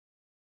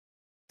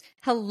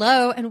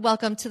Hello and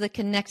welcome to the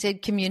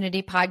Connected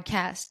Community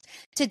Podcast.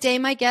 Today,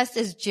 my guest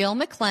is Jill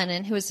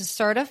McLennan, who is a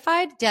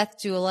certified death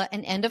doula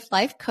and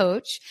end-of-life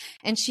coach,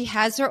 and she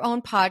has her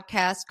own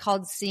podcast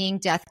called Seeing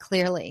Death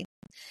Clearly.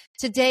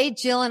 Today,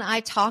 Jill and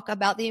I talk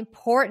about the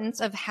importance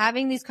of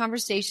having these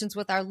conversations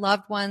with our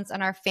loved ones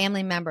and our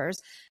family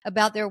members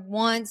about their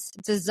wants,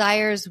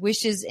 desires,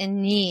 wishes,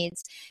 and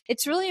needs.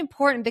 It's really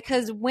important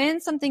because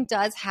when something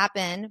does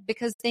happen,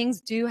 because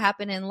things do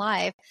happen in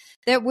life,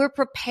 that we're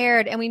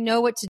prepared and we know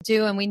what to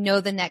do and we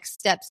know the next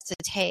steps to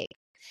take.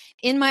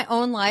 In my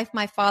own life,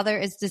 my father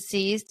is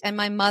deceased, and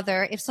my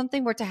mother, if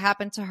something were to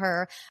happen to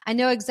her, I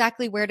know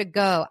exactly where to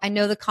go. I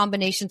know the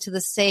combination to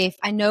the safe.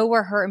 I know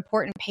where her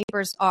important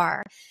papers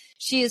are.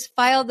 She has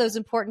filed those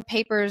important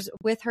papers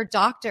with her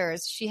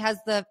doctors. She has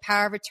the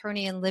power of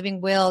attorney and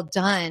living will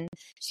done.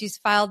 She's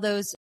filed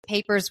those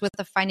papers with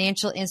the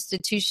financial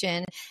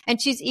institution,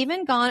 and she's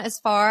even gone as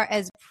far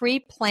as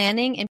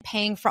pre-planning and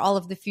paying for all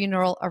of the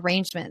funeral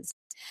arrangements.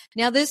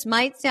 Now, this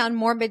might sound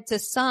morbid to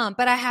some,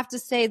 but I have to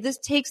say this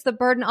takes the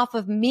burden off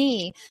of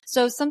me.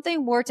 So if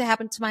something were to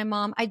happen to my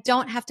mom, I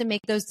don't have to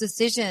make those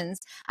decisions.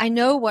 I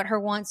know what her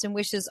wants and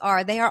wishes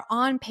are. They are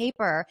on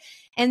paper.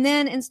 And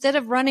then instead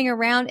of running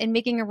around and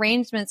making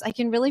arrangements, I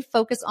can really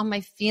focus on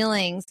my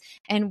feelings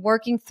and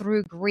working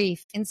through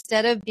grief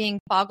instead of being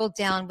boggled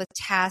down with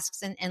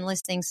tasks and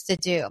endless things to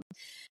do.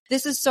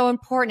 This is so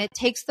important. It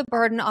takes the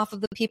burden off of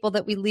the people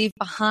that we leave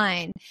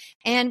behind.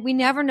 And we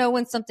never know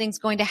when something's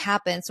going to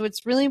happen. So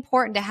it's really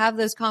important to have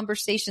those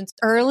conversations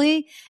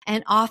early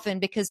and often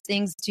because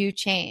things do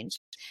change.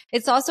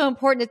 It's also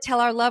important to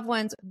tell our loved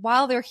ones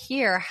while they're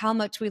here how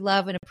much we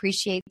love and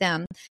appreciate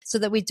them so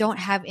that we don't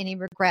have any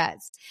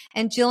regrets.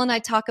 And Jill and I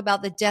talk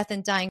about the death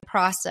and dying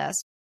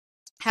process,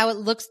 how it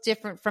looks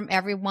different from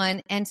everyone,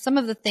 and some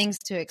of the things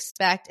to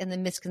expect and the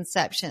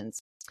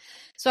misconceptions.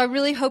 So I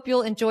really hope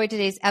you'll enjoy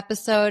today's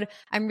episode.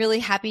 I'm really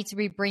happy to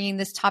be bringing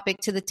this topic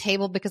to the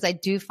table because I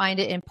do find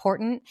it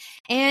important.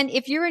 And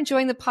if you're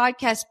enjoying the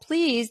podcast,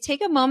 please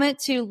take a moment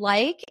to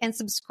like and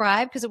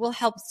subscribe because it will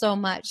help so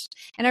much.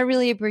 And I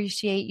really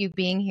appreciate you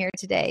being here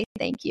today.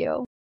 Thank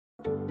you.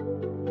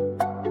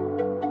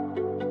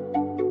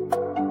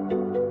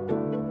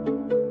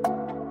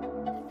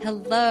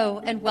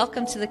 Hello, and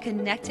welcome to the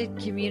Connected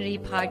Community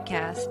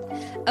Podcast,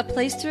 a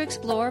place to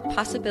explore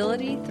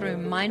possibility through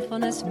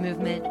mindfulness,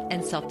 movement,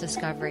 and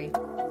self-discovery.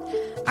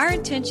 Our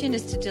intention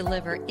is to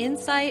deliver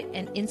insight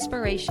and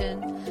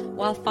inspiration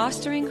while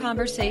fostering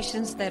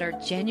conversations that are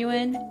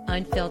genuine,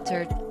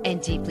 unfiltered,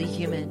 and deeply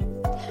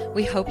human.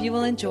 We hope you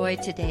will enjoy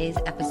today's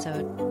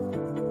episode.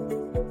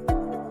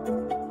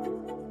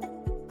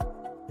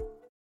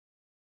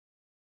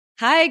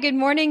 Hi, good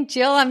morning,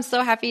 Jill. I'm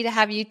so happy to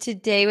have you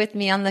today with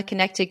me on the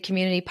Connected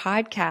Community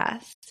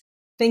Podcast.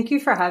 Thank you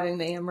for having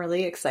me. I'm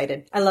really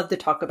excited. I love to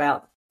talk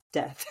about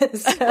death.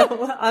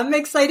 So I'm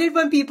excited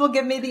when people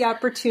give me the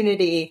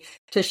opportunity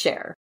to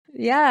share.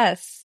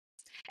 Yes.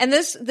 And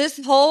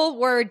this whole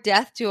word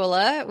death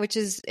doula, which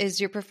is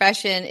your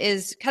profession,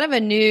 is kind of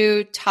a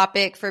new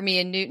topic for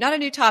me, not a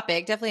new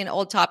topic, definitely an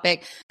old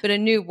topic, but a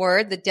new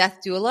word, the death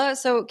doula.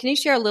 So can you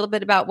share a little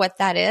bit about what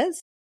that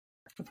is?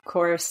 Of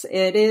course,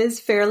 it is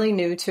fairly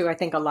new to, I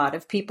think, a lot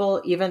of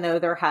people, even though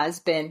there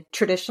has been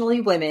traditionally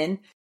women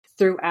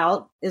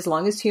throughout, as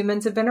long as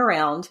humans have been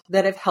around,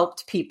 that have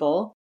helped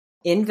people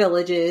in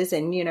villages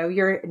and,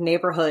 your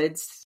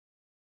neighborhoods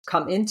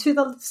come into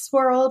this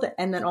world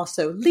and then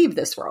also leave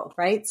this world,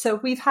 right? So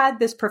we've had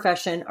this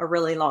profession a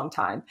really long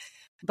time,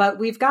 but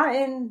we've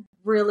gotten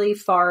really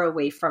far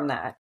away from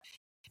that.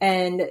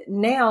 And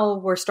now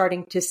we're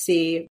starting to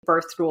see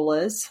birth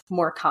doulas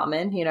more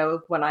common.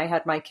 When I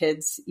had my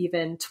kids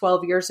even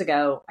 12 years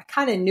ago, I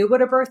kind of knew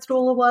what a birth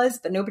doula was,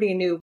 but nobody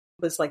knew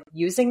was like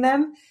using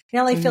them.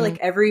 Now I feel like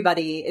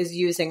everybody is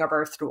using a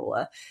birth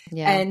doula.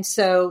 Yeah. And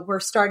so we're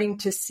starting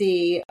to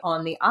see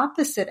on the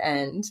opposite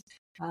end,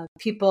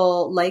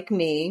 people like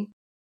me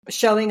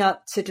showing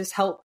up to just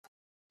help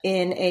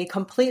in a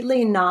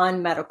completely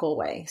non-medical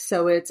way.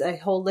 So it's a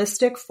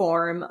holistic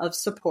form of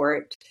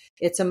support.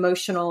 It's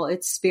emotional,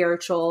 it's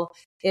spiritual,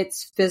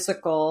 it's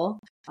physical,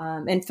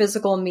 and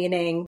physical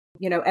meaning,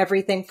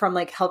 everything from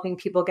like helping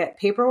people get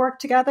paperwork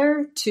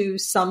together to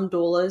some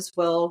doulas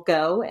will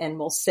go and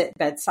will sit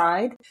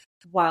bedside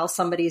while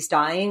somebody's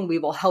dying. We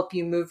will help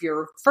you move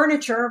your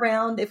furniture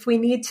around if we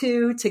need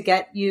to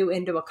get you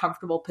into a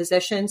comfortable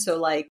position. So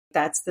like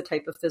that's the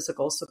type of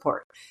physical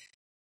support.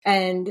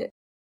 And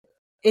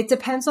it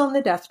depends on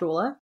the death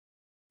doula.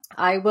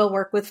 I will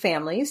work with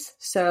families.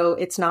 So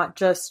it's not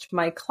just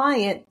my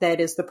client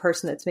that is the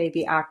person that's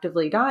maybe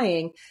actively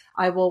dying.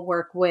 I will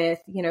work with,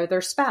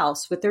 their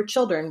spouse, with their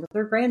children, with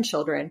their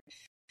grandchildren,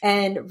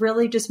 and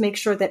really just make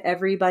sure that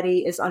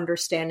everybody is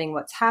understanding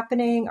what's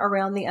happening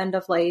around the end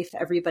of life.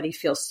 Everybody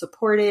feels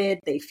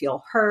supported. They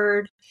feel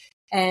heard.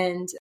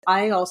 And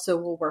I also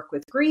will work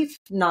with grief.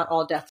 Not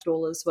all death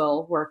doulas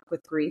will work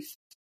with grief.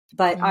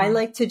 But I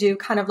like to do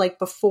kind of like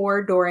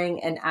before,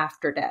 during, and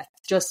after death,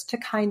 just to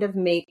kind of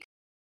make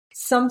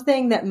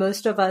something that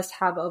most of us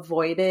have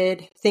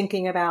avoided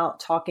thinking about,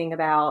 talking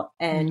about,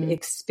 and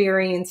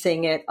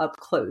experiencing it up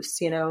close.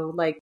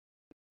 Like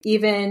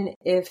even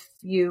if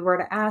you were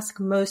to ask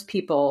most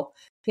people,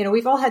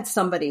 we've all had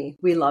somebody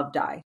we love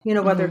die,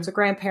 whether it's a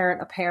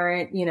grandparent, a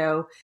parent,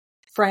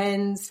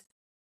 friends,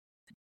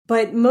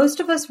 but most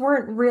of us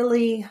weren't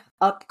really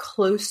up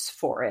close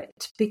for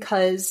it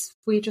because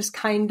we just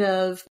kind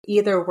of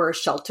either were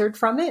sheltered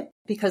from it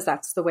because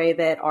that's the way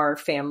that our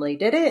family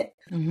did it,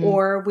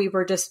 or we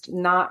were just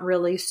not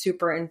really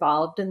super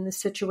involved in the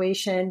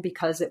situation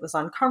because it was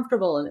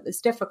uncomfortable and it was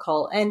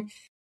difficult. And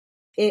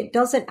it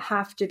doesn't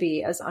have to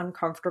be as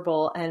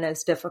uncomfortable and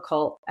as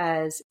difficult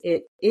as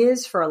it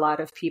is for a lot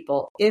of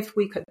people if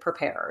we could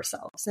prepare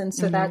ourselves. And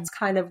so that's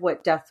kind of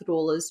what death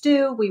doulas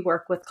do. We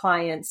work with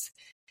clients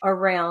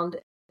around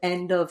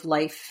end of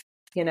life,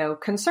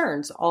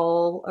 concerns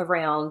all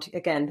around,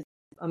 again,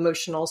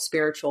 emotional,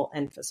 spiritual,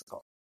 and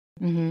physical.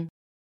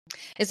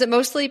 Is it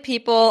mostly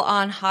people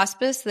on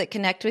hospice that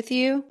connect with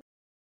you?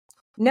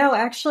 No,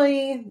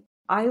 actually,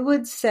 I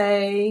would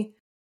say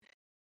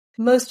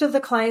most of the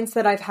clients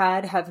that I've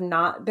had have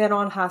not been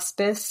on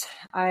hospice.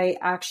 I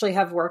actually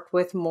have worked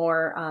with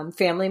more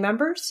family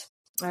members.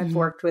 I've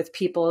worked with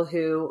people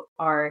who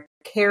are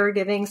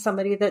caregiving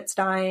somebody that's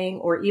dying,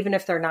 or even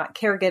if they're not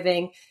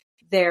caregiving,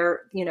 they're,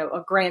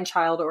 a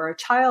grandchild or a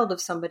child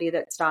of somebody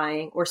that's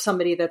dying or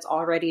somebody that's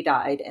already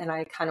died. And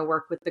I kind of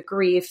work with the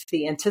grief,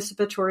 the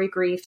anticipatory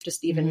grief,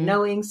 just even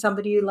knowing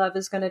somebody you love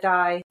is going to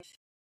die.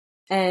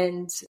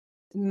 And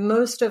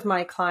most of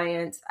my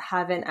clients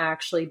haven't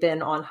actually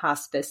been on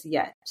hospice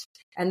yet.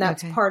 And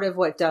that's part of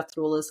what death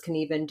doulas can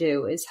even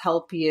do, is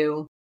help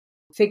you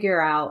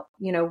figure out,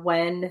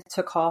 when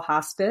to call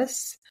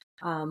hospice,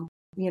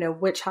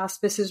 which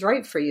hospice is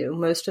right for you.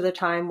 Most of the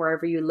time,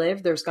 wherever you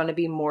live, there's going to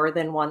be more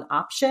than one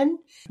option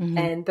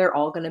and they're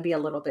all going to be a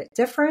little bit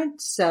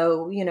different.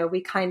 So,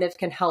 we kind of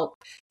can help.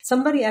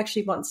 Somebody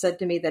actually once said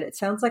to me that it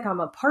sounds like I'm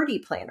a party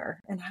planner.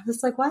 And I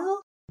was like,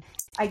 well,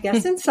 I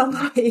guess in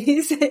some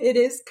ways it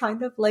is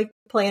kind of like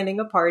planning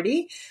a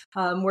party.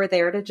 We're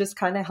there to just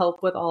kind of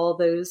help with all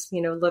those,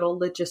 little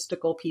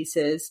logistical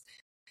pieces.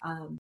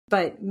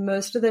 But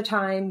most of the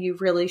time you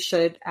really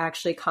should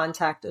actually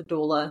contact a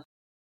doula.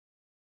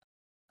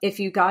 If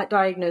you got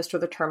diagnosed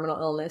with a terminal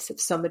illness, if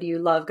somebody you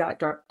love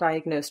got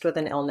diagnosed with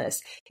an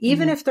illness,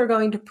 even if they're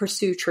going to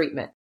pursue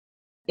treatment,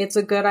 it's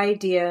a good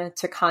idea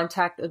to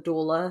contact a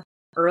doula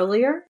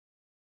earlier.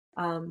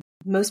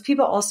 Most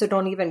people also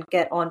don't even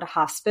get onto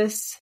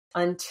hospice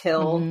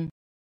until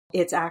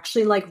it's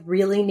actually like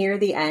really near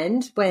the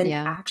end, when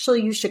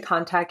actually you should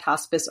contact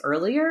hospice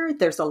earlier.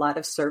 There's a lot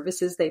of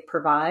services they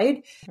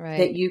provide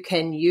that you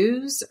can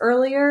use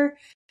earlier.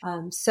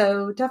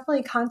 So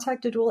definitely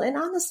contact a doula. And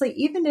honestly,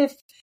 even if,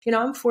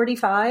 I'm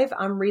 45,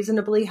 I'm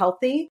reasonably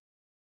healthy,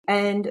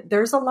 and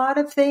there's a lot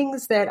of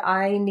things that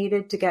I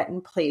needed to get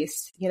in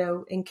place,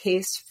 in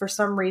case for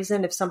some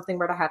reason, if something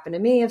were to happen to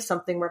me, if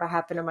something were to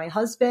happen to my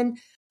husband,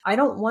 I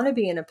don't want to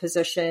be in a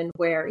position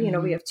where,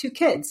 we have 2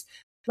 kids.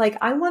 Like,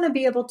 I want to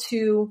be able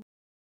to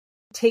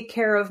take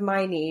care of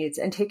my needs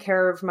and take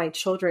care of my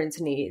children's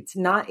needs,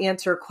 not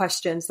answer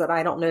questions that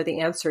I don't know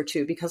the answer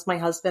to because my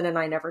husband and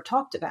I never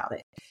talked about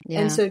it.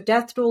 And so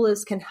death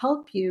doulas can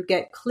help you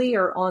get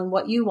clear on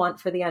what you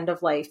want for the end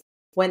of life,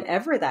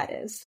 whenever that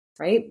is,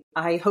 right?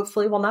 I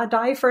hopefully will not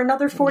die for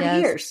another 40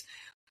 years,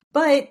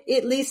 but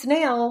at least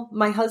now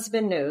my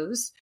husband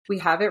knows. We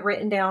have it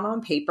written down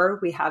on paper.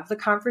 We have the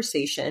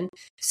conversation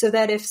so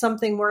that if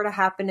something were to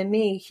happen to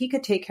me, he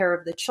could take care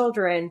of the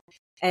children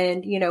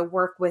and,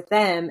 work with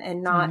them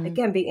and not,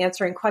 again, be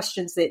answering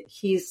questions that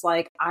he's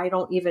like, I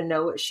don't even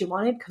know what she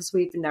wanted because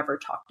we've never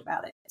talked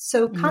about it.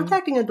 So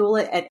contacting a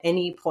doula at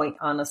any point,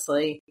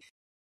 honestly,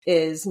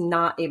 is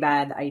not a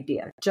bad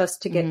idea,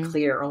 just to get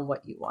clear on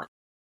what you want.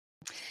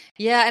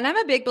 Yeah. And I'm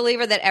a big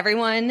believer that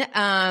everyone,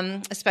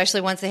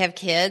 especially once they have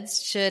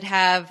kids, should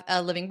have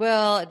a living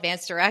will,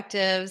 advance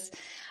directives,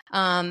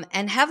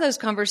 and have those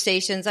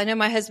conversations. I know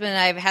my husband and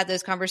I have had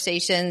those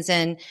conversations,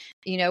 and,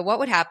 what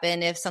would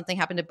happen if something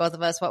happened to both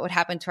of us? What would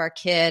happen to our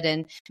kid,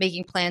 and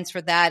making plans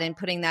for that and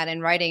putting that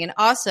in writing. And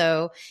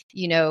also,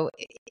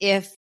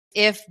 if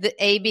the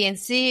A, B, and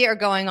C are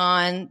going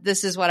on,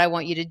 this is what I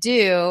want you to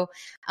do.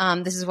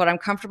 This is what I'm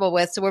comfortable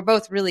with. So we're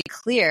both really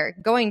clear,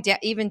 going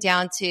even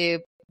down to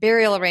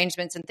burial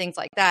arrangements and things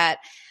like that.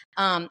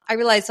 I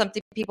realize some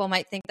people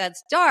might think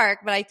that's dark,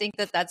 but I think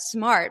that that's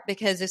smart,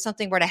 because if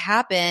something were to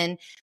happen,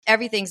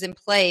 everything's in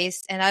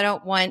place, and I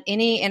don't want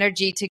any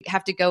energy to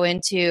have to go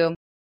into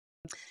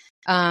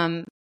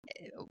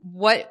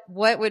what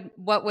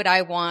would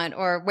I want,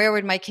 or where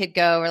would my kid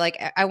go, or like,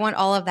 I want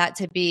all of that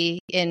to be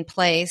in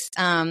place.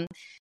 And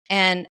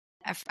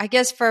I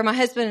guess for my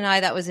husband and I,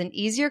 that was an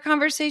easier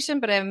conversation,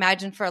 but I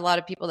imagine for a lot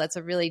of people, that's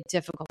a really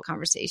difficult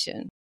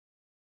conversation.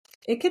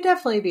 It could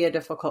definitely be a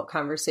difficult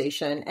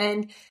conversation.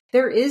 And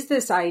there is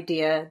this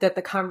idea that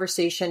the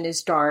conversation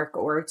is dark,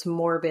 or it's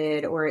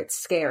morbid, or it's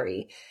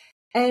scary.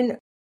 And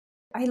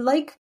I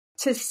like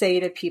to say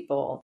to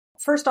people,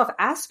 first off,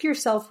 ask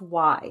yourself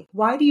why.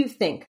 Why do you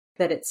think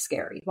that it's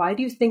scary? Why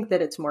do you think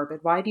that it's morbid?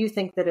 Why do you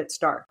think that it's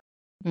dark?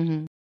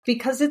 Mm-hmm.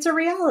 Because it's a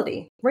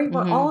reality, right?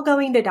 We're Mm-hmm. all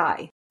going to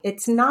die.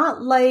 It's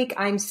not like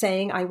I'm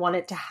saying I want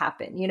it to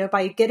happen.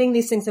 By getting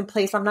these things in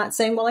place, I'm not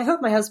saying, well, I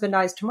hope my husband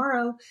dies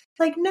tomorrow.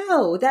 Like,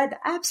 no, that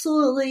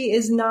absolutely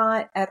is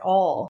not at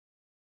all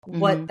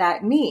what Mm-hmm.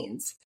 that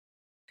means.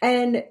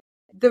 And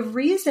the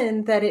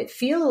reason that it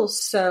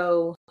feels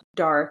so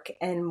dark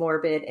and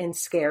morbid and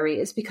scary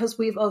is because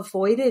we've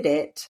avoided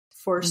it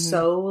for Mm-hmm.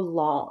 so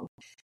long.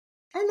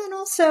 And then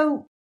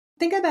also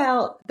think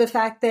about the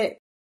fact that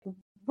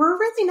we're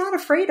really not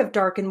afraid of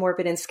dark and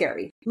morbid and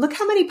scary. Look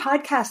how many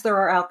podcasts there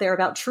are out there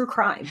about true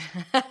crime,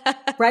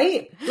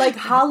 right? Like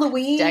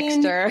Halloween.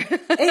 Dexter.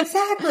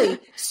 Exactly.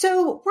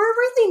 So we're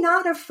really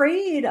not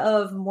afraid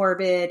of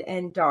morbid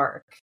and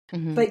dark.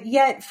 Mm-hmm. But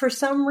yet, for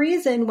some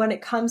reason, when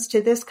it comes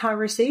to this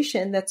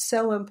conversation that's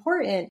so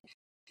important,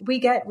 we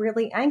get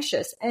really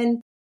anxious.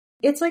 And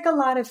it's like a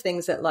lot of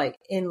things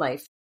in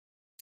life.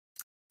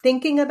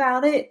 Thinking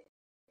about it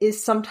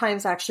is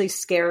sometimes actually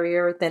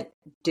scarier than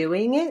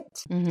doing it.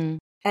 Mm-hmm.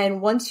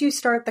 And once you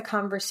start the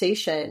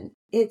conversation,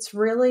 it's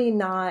really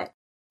not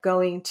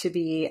going to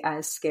be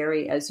as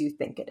scary as you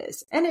think it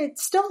is. And it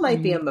still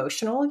might be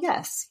emotional.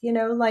 Yes.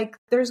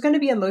 There's going to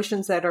be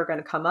emotions that are going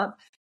to come up,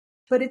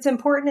 but it's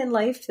important in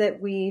life that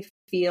we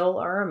feel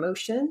our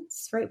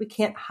emotions, right? We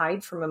can't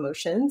hide from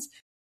emotions.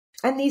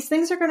 And these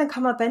things are going to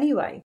come up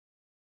anyway.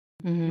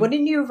 Mm-hmm.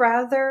 Wouldn't you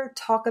rather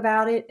talk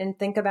about it and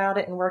think about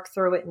it and work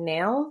through it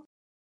now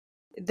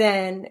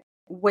than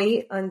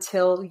wait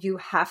until you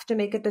have to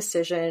make a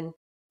decision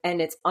and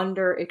it's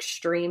under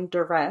extreme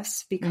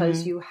duress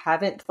because you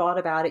haven't thought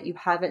about it, you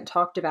haven't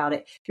talked about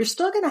it? You're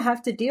still going to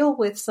have to deal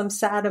with some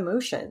sad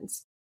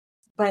emotions,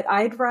 but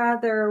I'd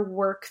rather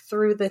work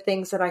through the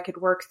things that I could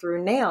work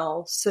through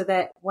now so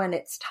that when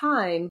it's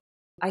time,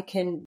 I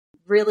can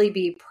really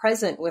be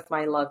present with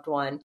my loved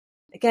one.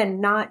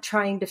 Again, not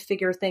trying to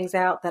figure things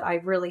out that I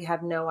really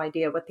have no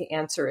idea what the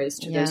answer is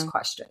to those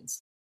questions.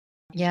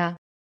 Yeah.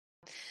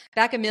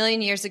 Back a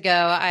million years ago,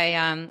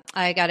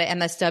 I got an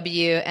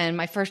MSW, and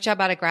my first job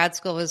out of grad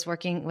school was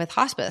working with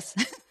hospice.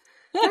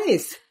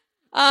 Nice.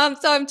 So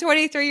I'm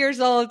 23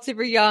 years old,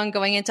 super young,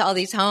 going into all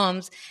these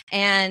homes,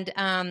 and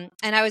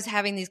I was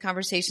having these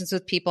conversations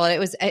with people. It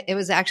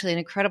was actually an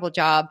incredible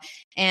job,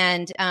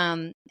 and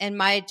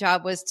my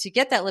job was to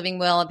get that living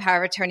will and power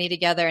of attorney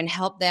together and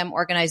help them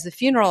organize the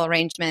funeral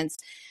arrangements.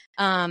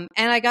 And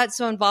I got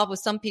so involved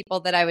with some people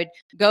that I would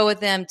go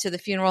with them to the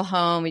funeral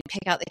home. We'd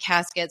pick out the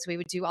caskets. We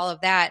would do all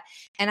of that.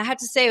 And I have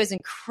to say it was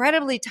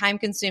incredibly time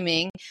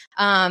consuming,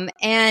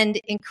 and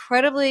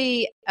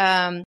incredibly,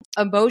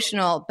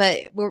 emotional.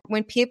 But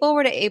when people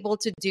were able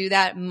to do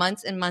that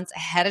months and months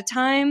ahead of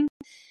time,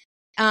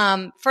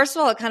 first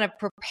of all, it kind of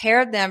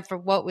prepared them for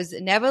what was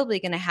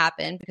inevitably going to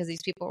happen because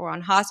these people were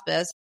on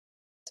hospice.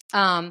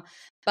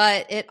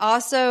 But it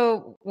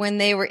also, when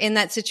they were in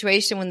that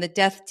situation, when the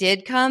death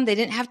did come, they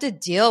didn't have to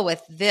deal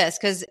with this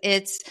because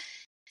it's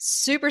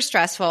super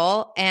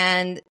stressful,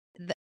 and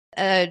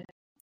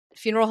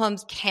funeral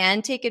homes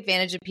can take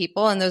advantage of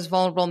people in those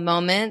vulnerable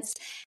moments.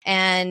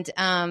 And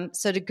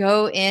so to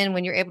go in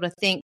when you're able to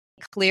think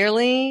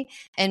clearly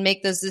and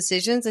make those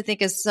decisions, I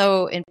think is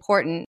so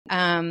important,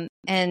 and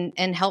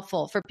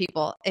helpful for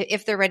people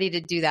if they're ready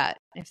to do that,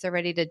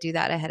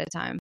 ahead of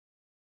time.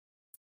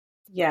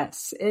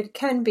 Yes, it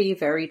can be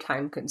very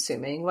time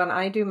consuming. When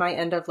I do my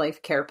end of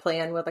life care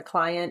plan with a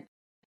client,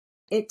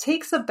 it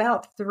takes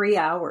about 3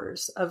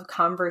 hours of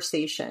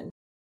conversation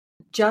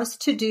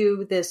just to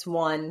do this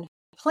one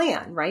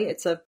plan, right?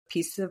 It's a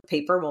piece of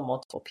paper, well,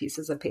 multiple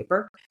pieces of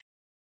paper.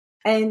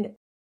 And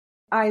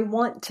I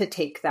want to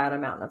take that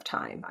amount of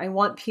time. I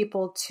want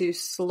people to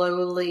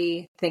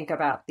slowly think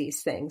about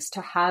these things,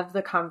 to have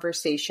the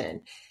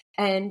conversation.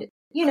 And,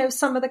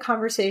 some of the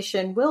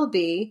conversation will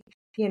be,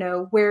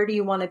 where do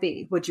you want to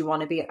be? Would you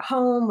want to be at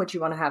home? Would you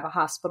want to have a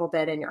hospital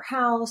bed in your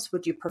house?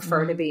 Would you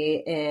prefer to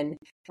be in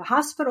the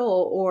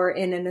hospital or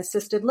in an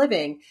assisted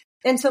living?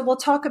 And so we'll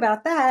talk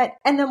about that.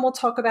 And then we'll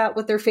talk about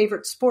what their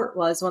favorite sport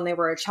was when they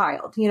were a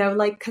child,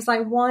 because I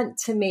want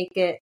to make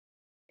it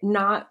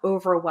not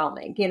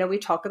overwhelming. We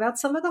talk about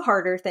some of the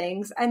harder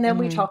things, and then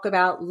we talk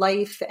about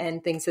life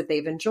and things that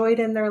they've enjoyed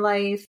in their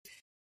life.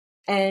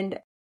 And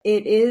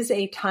it is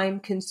a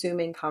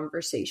time-consuming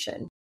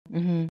conversation.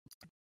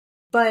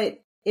 But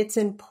it's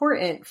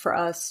important for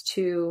us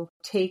to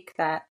take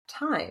that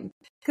time.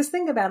 Because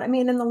think about it. I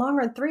mean, in the long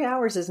run, 3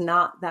 hours is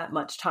not that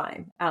much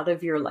time out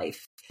of your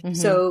life.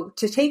 So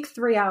to take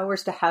 3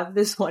 hours to have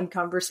this one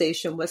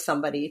conversation with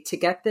somebody, to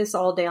get this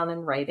all down in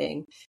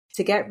writing,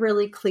 to get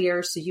really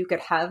clear so you could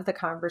have the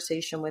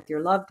conversation with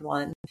your loved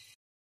one.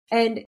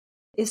 And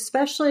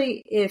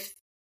especially if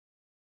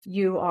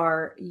you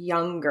are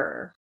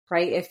younger,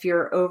 right? If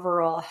you're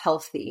overall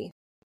healthy.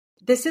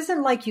 This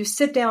isn't like you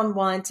sit down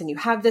once and you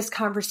have this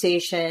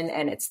conversation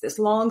and it's this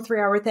long 3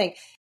 hour thing.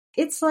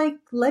 It's like,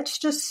 let's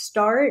just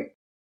start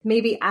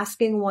maybe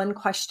asking one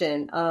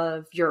question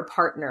of your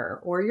partner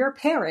or your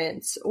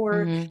parents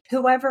or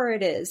whoever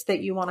it is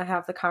that you want to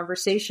have the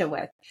conversation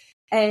with.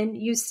 and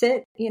you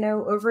sit,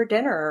 over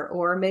dinner,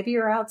 or maybe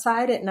you're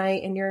outside at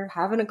night and you're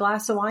having a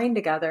glass of wine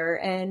together,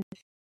 and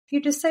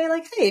you just say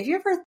like, hey, have you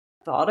ever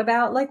thought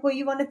about like what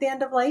you want at the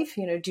end of life?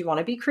 Do you want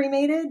to be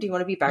cremated? Do you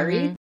want to be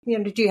buried?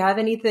 Do you have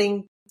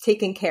anything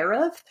taken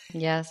care of?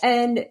 Yes.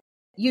 And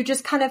you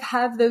just kind of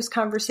have those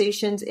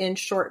conversations in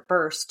short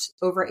bursts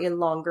over a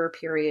longer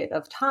period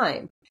of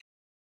time,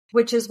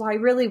 which is why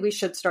really we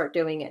should start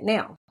doing it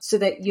now, so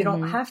that you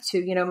don't have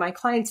to, my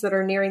clients that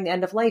are nearing the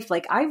end of life,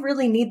 like, I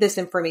really need this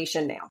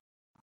information now.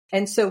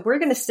 And so we're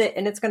going to sit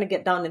and it's going to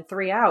get done in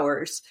 3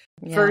 hours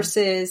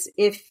versus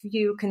if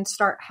you can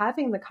start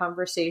having the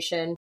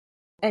conversation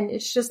and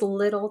it's just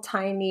little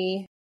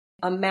tiny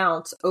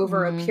amounts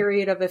over a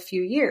period of a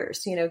few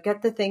years,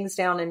 get the things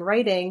down in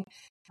writing,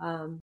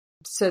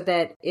 so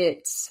that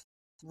it's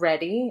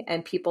ready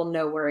and people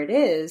know where it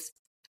is,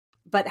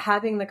 but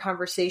having the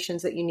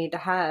conversations that you need to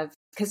have,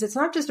 because it's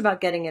not just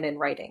about getting it in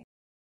writing.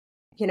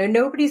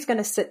 Nobody's going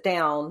to sit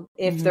down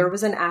if there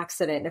was an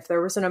accident, if there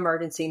was an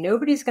emergency,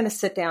 nobody's going to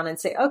sit down and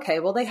say, okay,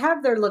 well, they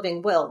have their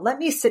living will. Let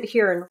me sit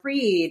here and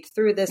read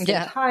through this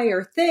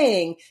entire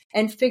thing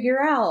and figure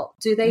out,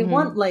 do they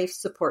want life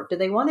support? Do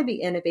they want to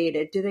be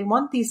intubated? Do they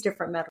want these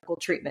different medical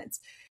treatments?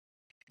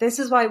 This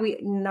is why we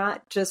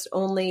not just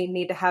only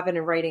need to have it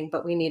in writing,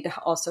 but we need to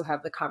also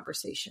have the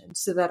conversation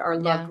so that our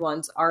loved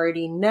ones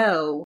already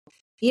know,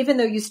 even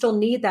though you still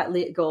need that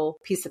legal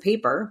piece of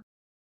paper,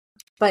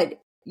 but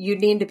you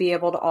need to be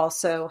able to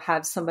also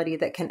have somebody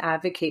that can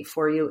advocate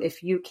for you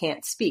if you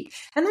can't speak.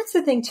 And that's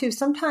the thing too.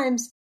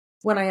 Sometimes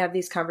when I have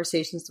these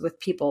conversations with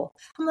people,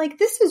 I'm like,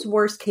 this is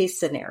worst case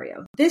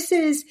scenario. This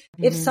is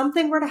if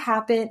something were to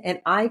happen and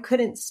I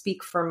couldn't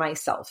speak for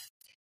myself.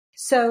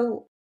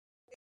 So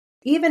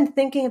even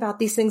thinking about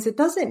these things, it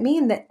doesn't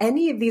mean that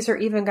any of these are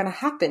even going to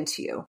happen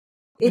to you.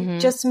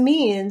 It just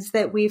means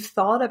that we've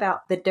thought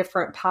about the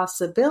different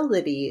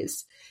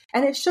possibilities.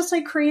 And it's just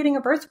like creating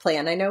a birth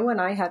plan. I know when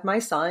I had my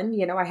son,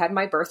 I had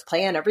my birth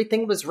plan.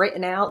 Everything was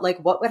written out. Like,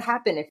 what would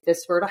happen if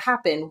this were to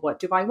happen? What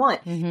do I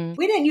want?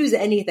 We didn't use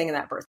anything in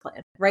that birth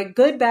plan, right?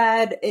 Good,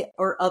 bad,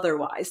 or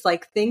otherwise.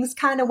 Like, things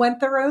kind of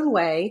went their own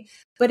way.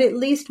 But at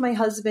least my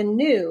husband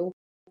knew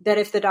that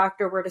if the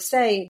doctor were to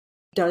say,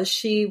 does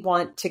she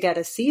want to get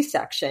a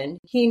C-section?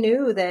 He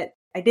knew that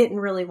I didn't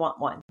really want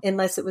one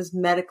unless it was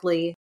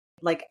medically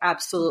like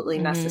absolutely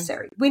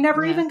necessary. We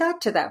never even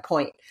got to that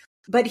point,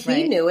 but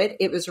he knew it.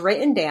 It was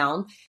written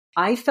down.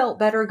 I felt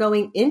better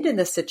going into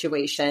the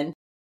situation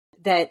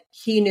that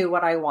he knew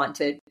what I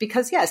wanted,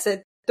 because yes,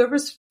 there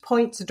was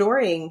points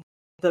during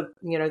the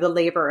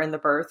labor and the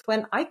birth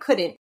when I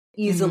couldn't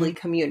easily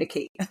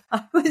communicate.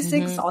 I was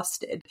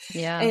exhausted.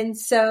 And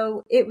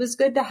so it was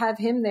good to have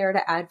him there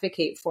to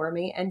advocate for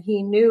me, and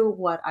he knew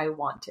what I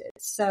wanted.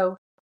 So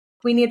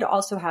we need to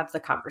also have the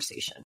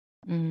conversation.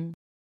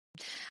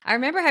 I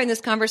remember having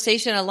this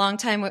conversation a long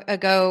time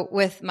ago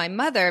with my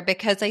mother,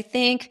 because I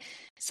think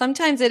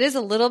sometimes it is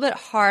a little bit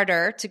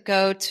harder to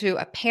go to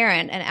a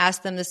parent and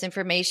ask them this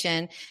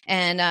information.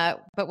 And,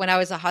 but when I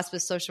was a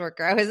hospice social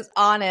worker, I was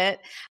on it.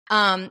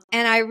 And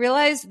I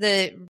realized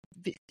the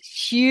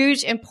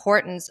huge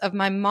importance of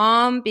my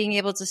mom being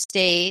able to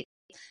state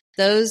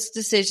those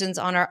decisions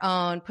on our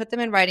own, put them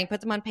in writing, put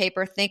them on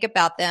paper, think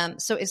about them.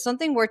 So if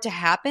something were to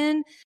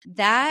happen,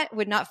 that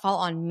would not fall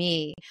on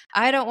me.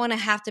 I don't want to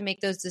have to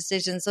make those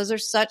decisions. Those are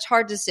such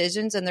hard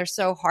decisions and they're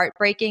so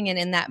heartbreaking. And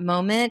in that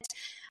moment,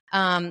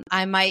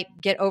 I might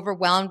get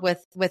overwhelmed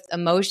with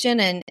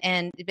emotion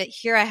but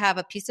here I have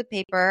a piece of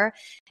paper.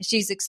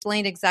 She's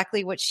explained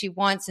exactly what she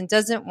wants and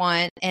doesn't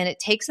want, and it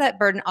takes that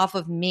burden off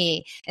of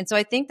me. And so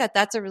I think that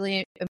that's a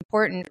really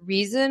important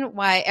reason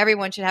why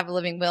everyone should have a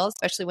living will,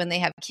 especially when they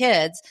have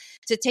kids,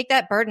 to take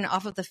that burden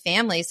off of the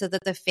family so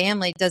that the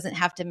family doesn't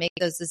have to make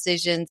those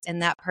decisions,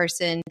 and that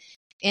person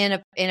in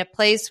a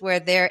place where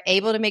they're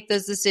able to make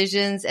those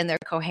decisions and they're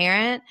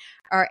coherent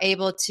are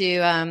able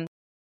to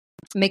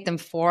make them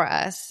for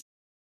us.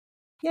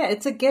 Yeah,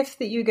 it's a gift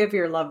that you give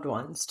your loved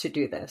ones to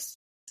do this,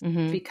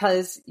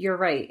 because you're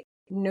right.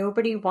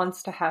 Nobody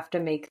wants to have to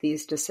make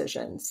these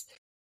decisions.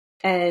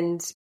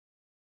 And,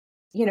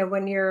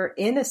 when you're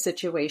in a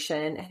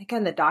situation, and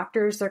again, the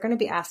doctors, they're going to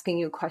be asking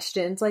you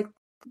questions like,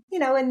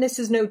 and this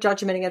is no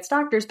judgment against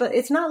doctors, but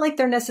it's not like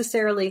they're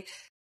necessarily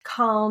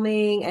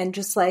calming and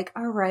just like,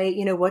 all right,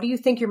 what do you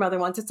think your mother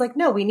wants? It's like,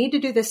 no, we need to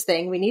do this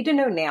thing. We need to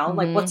know now,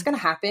 like what's going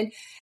to happen.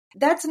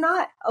 That's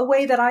not a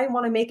way that I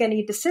want to make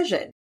any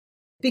decision,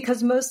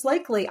 because most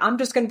likely I'm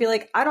just going to be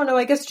like, I don't know,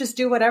 I guess just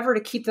do whatever to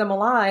keep them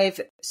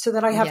alive so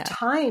that I have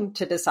time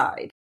to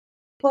decide.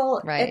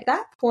 Well, at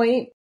that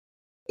point,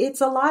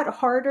 it's a lot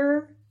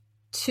harder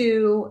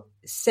to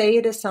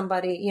say to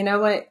somebody, you know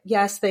what?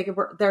 Yes, they're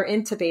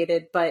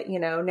intubated, but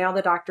now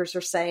the doctors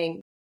are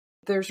saying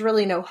there's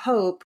really no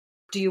hope.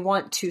 Do you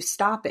want to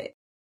stop it?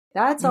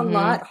 That's a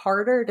lot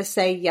harder to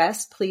say,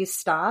 yes, please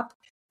stop,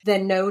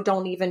 than no,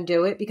 don't even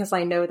do it, because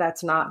I know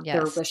that's not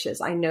their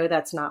wishes. I know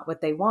that's not what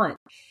they want.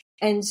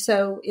 And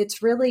so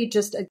it's really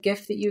just a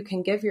gift that you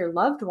can give your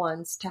loved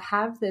ones to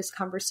have this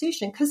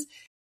conversation. Because,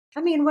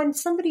 when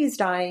somebody is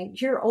dying,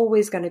 you're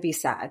always going to be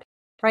sad.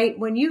 right?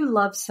 When you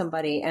love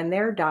somebody and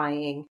they're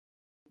dying,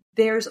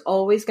 there's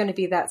always going to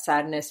be that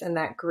sadness and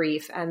that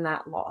grief and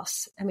that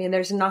loss. I mean,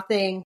 there's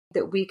nothing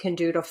that we can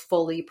do to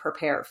fully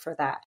prepare for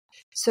that.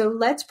 So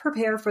let's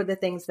prepare for the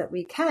things that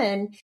we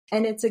can.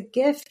 And it's a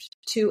gift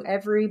to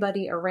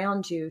everybody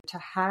around you to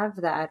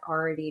have that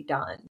already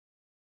done.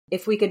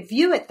 If we could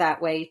view it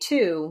that way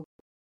too,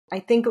 I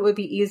think it would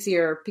be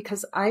easier,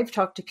 because I've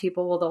talked to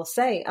people, well, they'll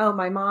say, oh,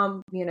 my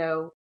mom,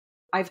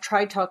 I've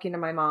tried talking to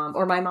my mom,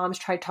 or my mom's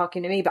tried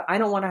talking to me, but I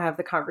don't want to have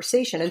the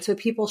conversation. And so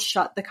people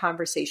shut the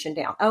conversation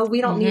down. Oh,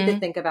 we don't need to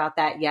think about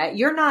that yet.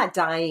 You're not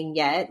dying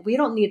yet. We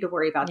don't need to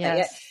worry about that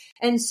yet.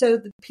 And so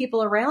the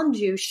people around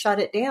you shut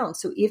it down.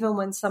 So even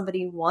when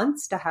somebody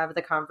wants to have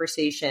the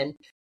conversation,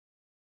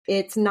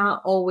 it's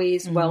not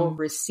always well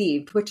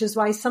received, which is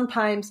why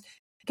sometimes,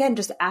 again,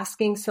 just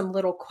asking some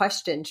little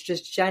questions,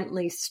 just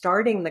gently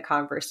starting the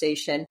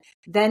conversation,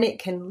 then it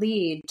can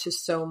lead to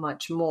so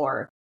much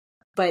more.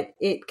 But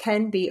it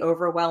can be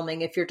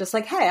overwhelming if you're just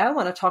like, hey, I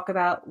want to talk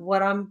about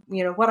what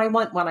what I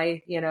want when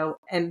I,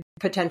 am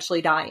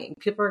potentially dying.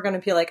 People are going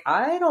to be like,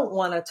 I don't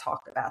want to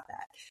talk about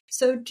that.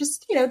 So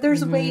just,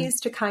 there's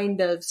ways to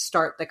kind of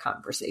start the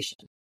conversation.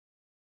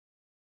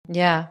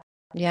 Yeah.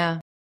 Yeah.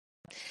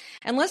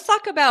 And let's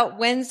talk about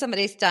when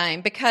somebody's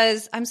dying,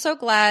 because I'm so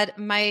glad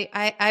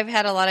I've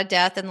had a lot of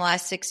death in the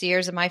last 6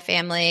 years in my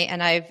family,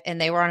 and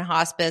they were on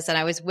hospice and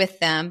I was with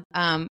them.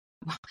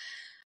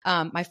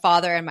 My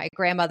father and my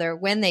grandmother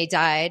when they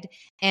died.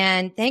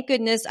 And thank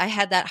goodness I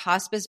had that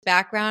hospice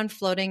background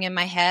floating in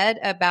my head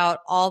about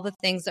all the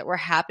things that were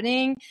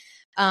happening.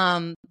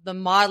 The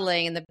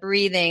modeling and the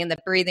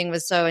breathing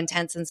was so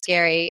intense and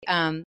scary.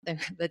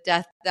 The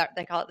death, that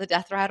they call it the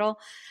death rattle.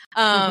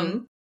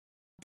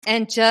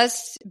 And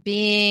just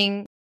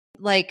being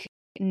like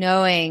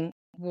knowing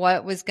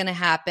what was going to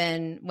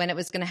happen, when it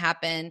was going to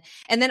happen.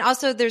 And then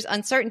also there's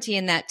uncertainty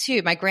in that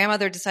too. My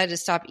grandmother decided to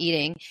stop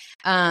eating.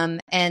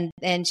 And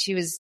she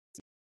was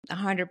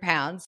 100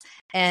 pounds,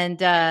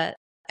 and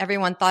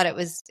everyone thought it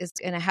was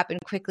going to happen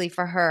quickly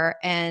for her.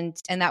 And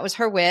that was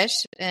her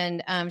wish.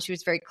 And she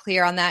was very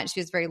clear on that. She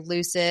was very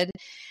lucid.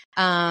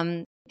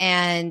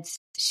 And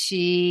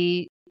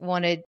she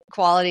wanted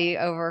quality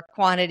over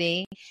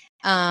quantity.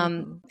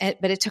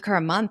 But it took her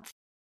a month.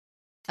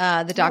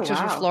 The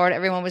doctors were floored.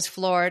 Everyone was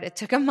floored. It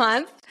took a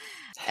month.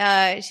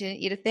 She didn't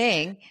eat a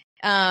thing.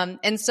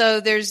 And so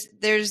there's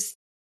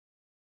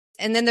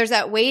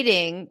that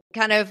waiting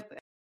kind of,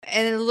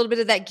 and a little bit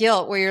of that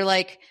guilt where you're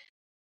like,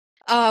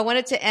 oh, I want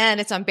it to end.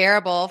 It's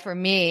unbearable for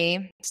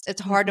me.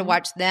 It's hard to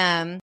watch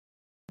them.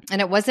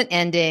 And it wasn't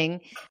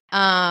ending.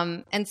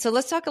 And so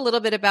let's talk a little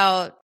bit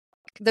about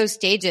those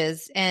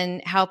stages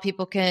and how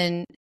people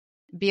can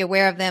be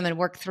aware of them and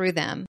work through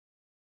them.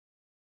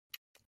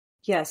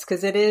 Yes,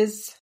 because it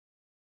is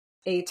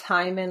a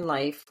time in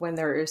life when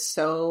there is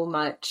so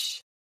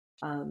much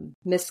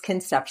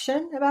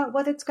misconception about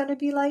what it's going to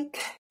be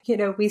like.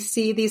 We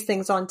see these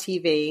things on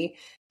TV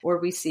or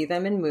we see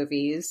them in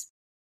movies,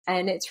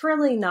 and it's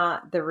really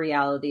not the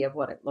reality of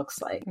what it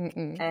looks like.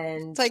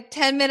 And it's like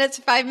 10 minutes,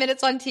 5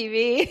 minutes on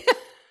TV.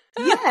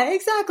 Yeah,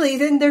 exactly.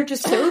 Then they're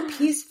just so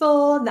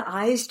peaceful and the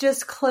eyes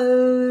just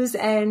close.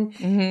 And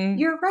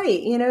you're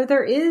right.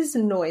 There is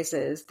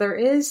noises, there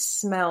is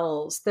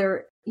smells,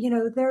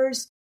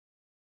 there's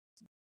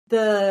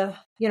the,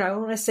 I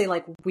don't want to say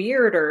like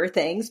weirder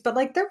things, but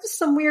like there was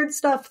some weird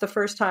stuff the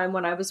first time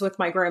when I was with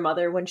my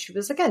grandmother, when she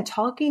was, again,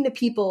 talking to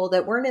people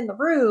that weren't in the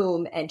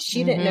room, and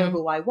she didn't know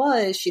who I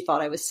was. She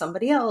thought I was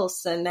somebody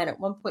else. And then at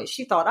one point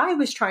she thought I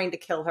was trying to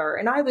kill her.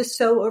 And I was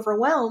so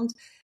overwhelmed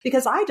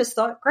because I just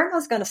thought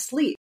grandma's going to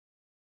sleep,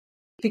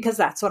 because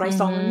that's what I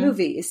saw in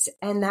movies.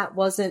 And that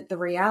wasn't the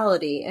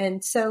reality.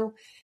 And so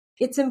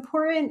it's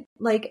important,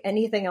 like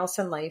anything else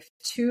in life,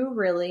 to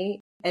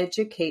really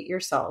educate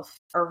yourself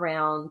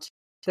around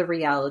the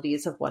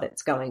realities of what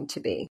it's going to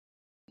be.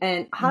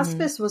 And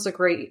hospice was a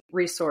great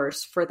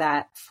resource for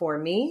that for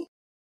me.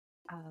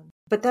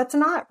 But that's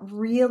not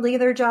really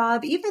their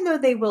job, even though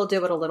they will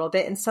do it a little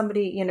bit. And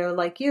somebody,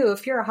 like you,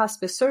 if you're a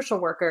hospice social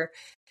worker,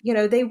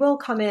 they will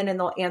come in and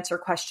they'll answer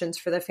questions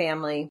for the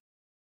family,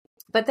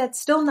 but that's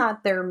still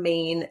not their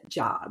main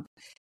job.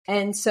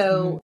 And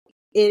so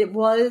it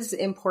was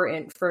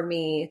important for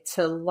me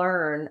to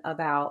learn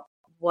about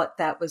what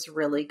that was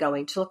really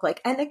going to look like.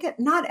 And again,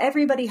 not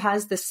everybody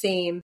has the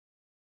same,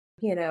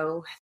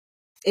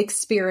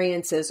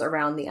 experiences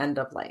around the end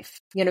of life.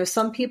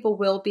 Some people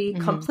will be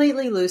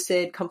completely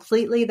lucid,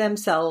 completely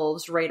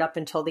themselves right up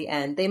until the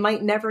end. They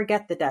might never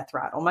get the death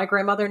rattle. My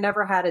grandmother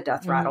never had a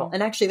death rattle.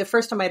 And actually the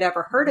first time I'd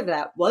ever heard of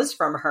that was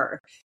from her,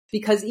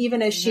 because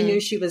even as she knew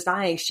she was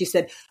dying, she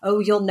said, oh,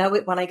 you'll know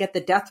it when I get the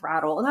death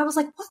rattle. And I was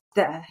like, what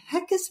the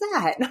heck is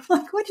that? And I'm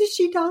like, what is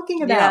she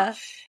talking about? Yeah.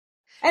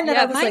 And then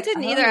I was mine like,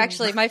 didn't either,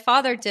 actually. My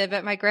father did,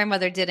 but my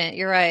grandmother didn't.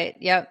 You're right.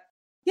 Yep.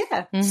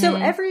 Yeah. So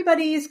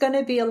everybody's going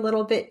to be a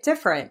little bit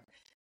different.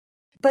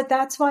 But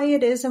that's why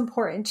it is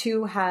important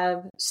to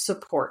have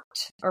support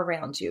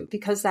around you,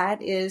 because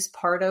that is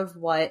part of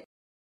what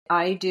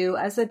I do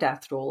as a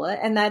death doula,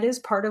 and that is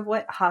part of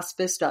what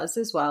hospice does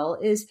as well,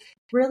 is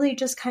really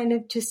just kind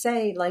of to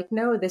say, like,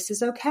 no, this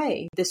is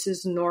okay. This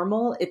is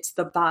normal. It's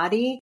the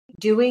body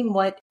doing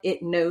what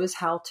it knows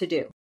how to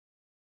do.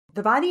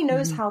 The body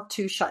knows how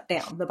to shut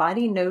down. The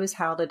body knows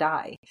how to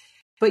die.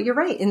 But you're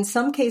right. In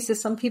some cases,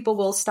 some people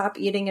will stop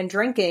eating and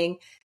drinking,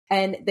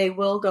 and they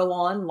will go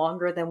on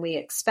longer than we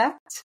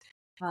expect.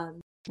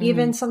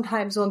 Even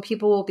sometimes when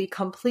people will be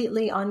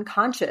completely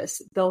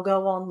unconscious, they'll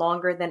go on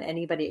longer than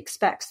anybody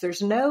expects.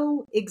 There's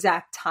no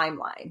exact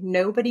timeline.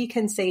 Nobody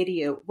can say to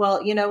you,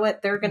 well, you know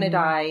what? They're going to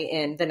die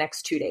in the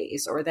next 2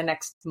 days or the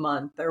next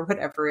month or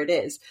whatever it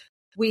is.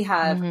 We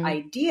have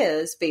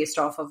ideas based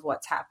off of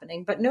what's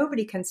happening, but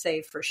nobody can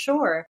say for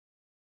sure.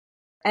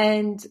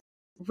 And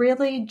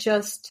really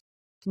just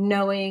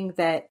knowing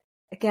that,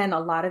 again,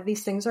 a lot of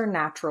these things are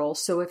natural.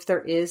 So if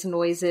there is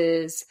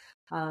noises,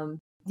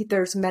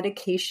 there's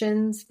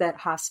medications that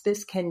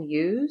hospice can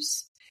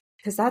use,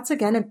 because that's,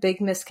 again, a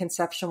big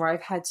misconception where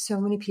I've had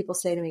so many people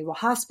say to me, well,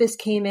 hospice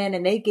came in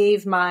and they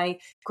gave my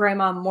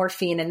grandma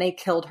morphine and they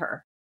killed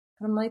her.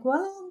 And I'm like,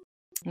 well,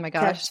 oh my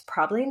gosh, that's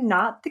probably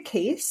not the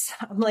case.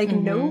 I'm like,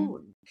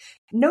 no,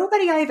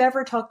 nobody I've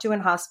ever talked to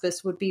in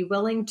hospice would be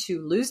willing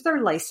to lose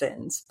their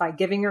license by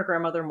giving your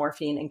grandmother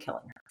morphine and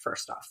killing her,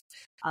 first off.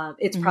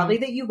 It's probably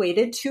that you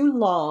waited too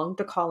long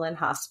to call in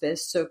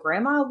hospice. So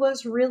grandma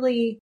was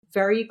really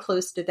very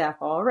close to death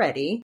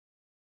already.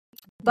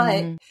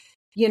 But,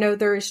 you know,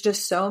 there is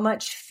just so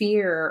much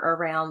fear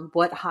around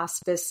what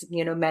hospice,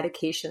 you know,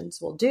 medications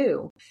will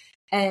do.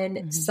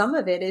 And some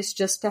of it is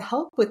just to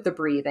help with the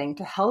breathing,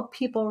 to help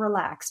people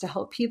relax, to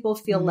help people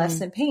feel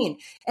less in pain.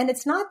 And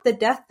it's not the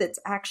death that's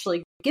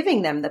actually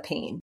giving them the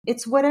pain.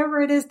 It's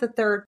whatever it is that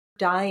they're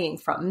dying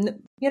from.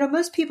 You know,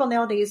 most people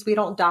nowadays, we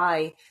don't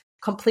die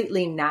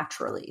completely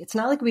naturally. It's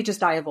not like we just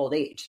die of old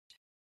age.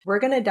 We're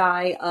going to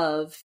die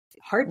of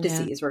heart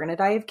disease. We're going to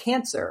die of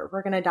cancer.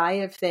 We're going to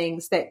die of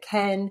things that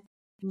can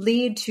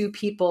lead to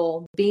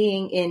people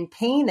being in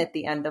pain at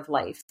the end of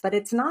life. But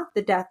it's not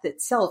the death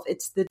itself.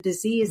 It's the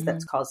disease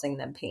that's causing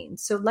them pain.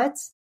 So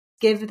let's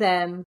give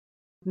them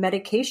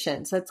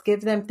medications. Let's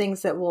give them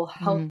things that will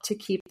help to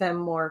keep them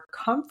more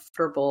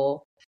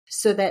comfortable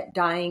so that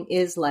dying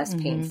is less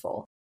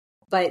painful.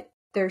 But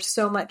there's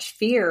so much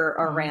fear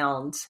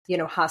around, you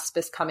know,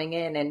 hospice coming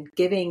in and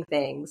giving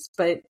things,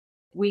 but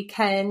we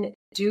can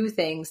do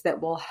things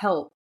that will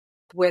help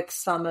with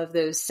some of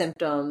those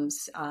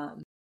symptoms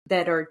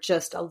that are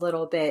just a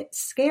little bit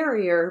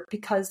scarier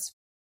because,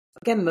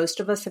 again, most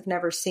of us have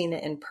never seen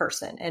it in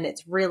person, and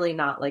it's really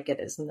not like it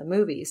is in the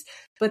movies.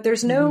 But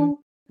there's no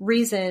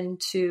reason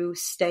to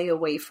stay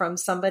away from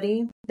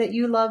somebody that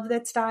you love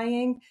that's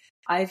dying.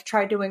 I've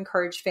tried to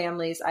encourage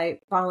families. I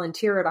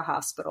volunteer at a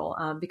hospital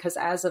because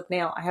as of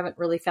now, I haven't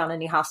really found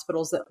any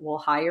hospitals that will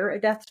hire a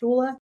death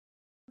doula.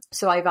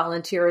 So I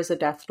volunteer as a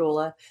death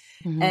doula,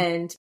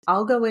 and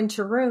I'll go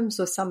into rooms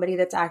with somebody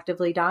that's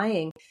actively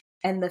dying,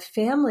 and the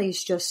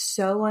family's just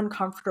so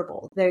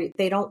uncomfortable.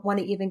 They don't want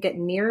to even get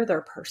near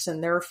their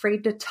person. They're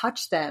afraid to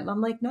touch them.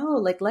 I'm like, no,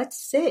 like,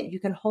 let's sit. You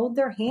can hold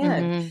their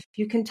hand.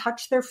 You can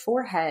touch their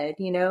forehead.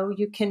 You know,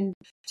 you can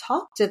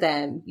talk to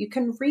them. You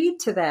can read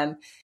to them.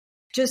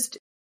 Just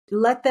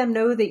let them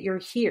know that you're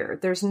here.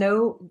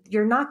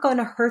 You're not going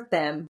to hurt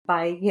them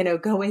by, you know,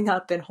 going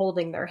up and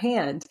holding their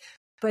hand.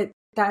 But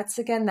that's,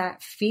 again,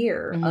 that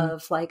fear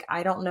of like,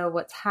 I don't know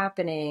what's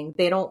happening.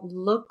 They don't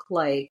look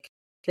like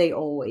they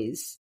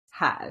always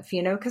have,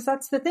 you know, because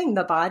that's the thing.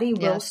 The body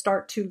will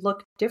start to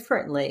look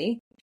differently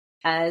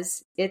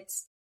as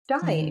it's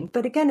dying.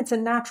 But again, it's a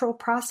natural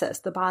process.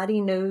 The body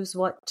knows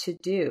what to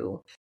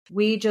do.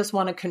 We just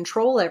want to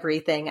control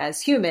everything as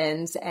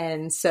humans.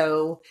 And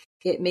so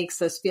it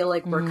makes us feel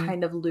like we're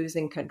kind of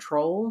losing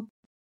control.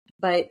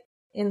 But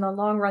in the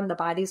long run, the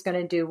body's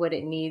going to do what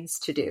it needs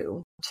to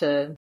do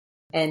to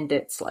end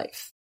its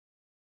life.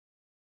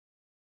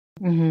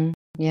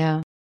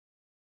 Yeah.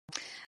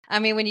 I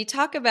mean, when you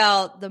talk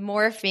about the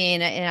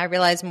morphine, and I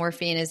realize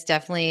morphine is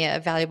definitely a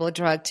valuable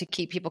drug to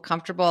keep people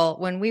comfortable.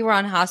 When we were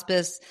on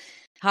hospice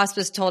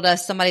told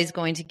us somebody's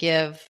going to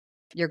give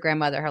your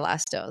grandmother her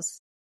last dose.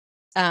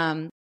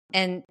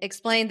 And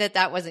explained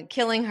that wasn't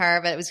killing her,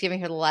 but it was giving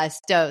her the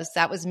last dose.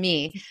 That was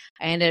me.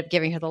 I ended up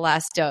giving her the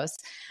last dose.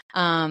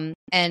 And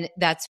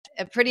that's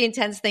a pretty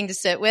intense thing to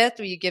sit with,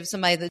 where you give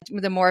somebody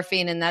the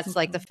morphine and that's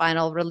like the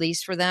final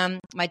release for them.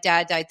 My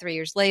dad died 3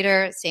 years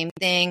later, same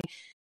thing.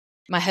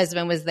 My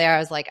husband was there. I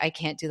was like, I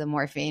can't do the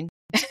morphine.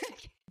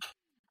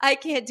 I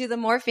can't do the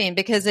morphine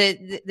because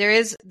there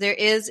is,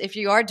 if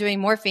you are doing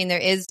morphine, there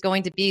is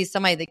going to be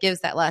somebody that gives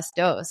that last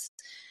dose.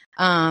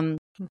 And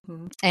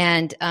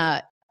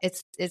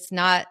it's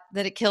not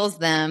that it kills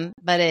them,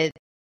 but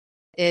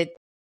it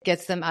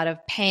gets them out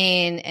of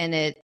pain,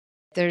 and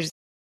there's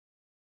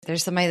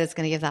somebody that's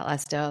going to give that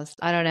last dose.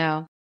 I don't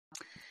know.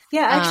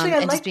 Yeah, actually, I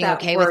like just being that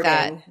okay wording. with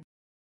that.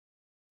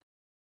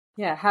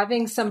 Yeah,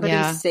 having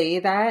somebody say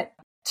that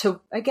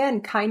to,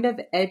 again, kind of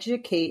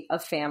educate a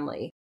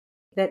family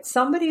that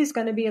somebody's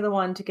going to be the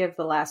one to give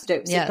the last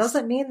dose. It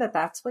doesn't mean that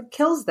that's what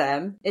kills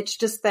them. It's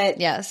just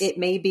that it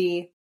may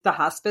be the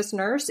hospice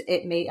nurse,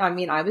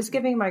 I was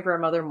giving my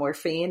grandmother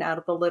morphine out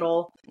of the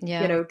little,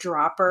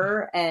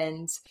 dropper.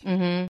 And,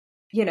 Mm-hmm.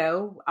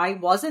 I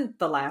wasn't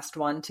the last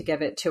one to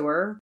give it to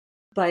her,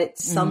 but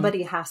Mm-hmm.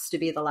 somebody has to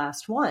be the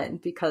last one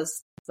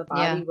because the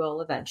body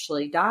will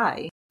eventually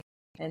die.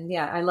 And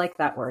yeah, I like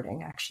that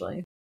wording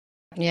actually.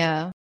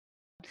 Yeah.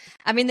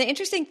 I mean, the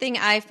interesting thing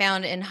I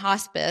found in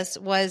hospice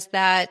was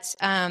that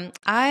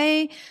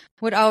I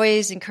would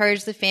always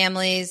encourage the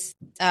families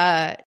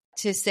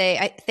to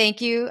say,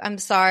 thank you, I'm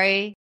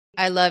sorry,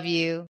 I love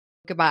you,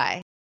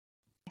 goodbye.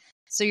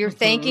 So you're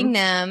thanking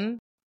them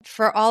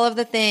for all of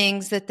the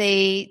things that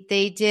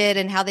they did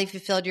and how they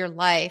fulfilled your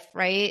life,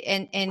 right?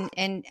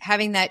 And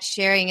having that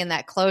sharing and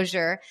that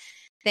closure.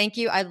 Thank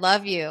you, I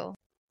love you.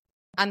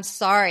 I'm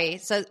sorry.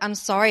 So I'm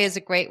sorry is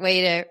a great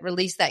way to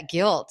release that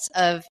guilt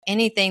of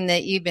anything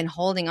that you've been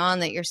holding on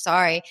that you're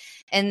sorry.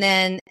 And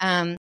then,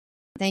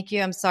 thank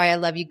you. I'm sorry. I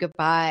love you.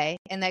 Goodbye.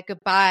 And that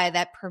goodbye,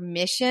 that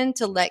permission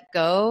to let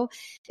go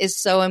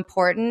is so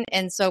important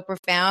and so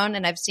profound.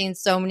 And I've seen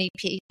so many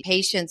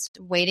patients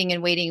waiting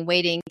and waiting and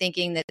waiting,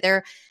 thinking that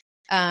they're,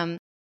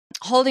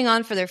 holding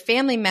on for their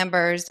family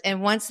members.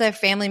 And once their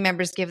family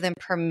members give them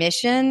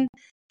permission,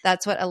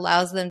 that's what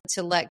allows them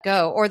to let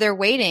go. Or they're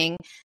waiting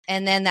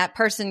and then that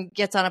person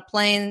gets on a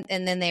plane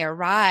and then they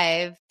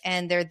arrive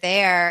and they're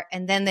there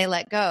and then they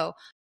let go.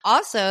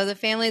 Also, the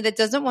family that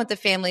doesn't want the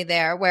family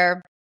there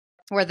where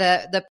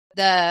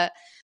the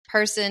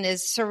person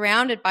is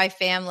surrounded by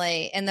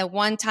family and the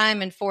one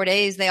time in 4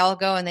 days they all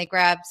go and they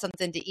grab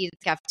something to eat at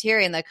the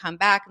cafeteria and they come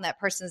back and that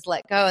person's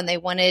let go and they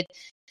wanted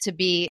to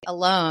be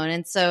alone.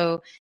 And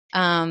so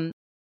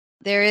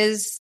there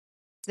is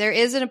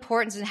an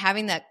importance in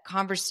having that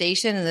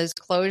conversation and those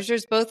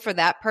closures, both for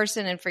that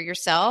person and for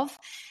yourself.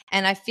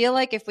 And I feel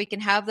like if we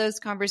can have those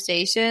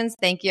conversations,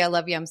 thank you, I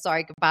love you, I'm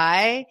sorry,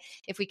 goodbye.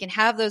 If we can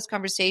have those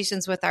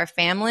conversations with our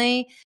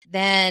family,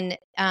 then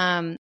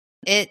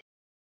it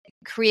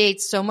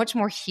creates so much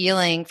more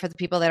healing for the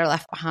people that are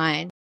left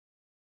behind.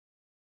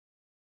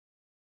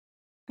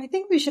 I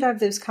think we should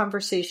have those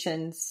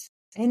conversations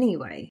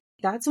anyway.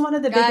 That's one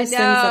of the biggest things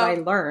that I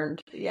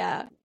learned.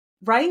 Yeah.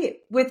 Right?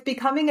 With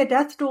becoming a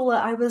death doula,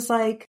 I was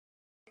like,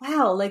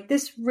 wow, like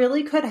this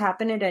really could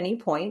happen at any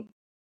point.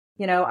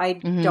 I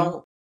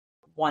don't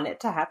want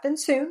it to happen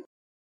soon,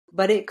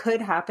 but it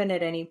could happen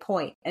at any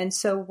point. And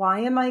so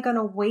why am I going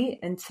to wait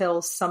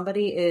until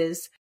somebody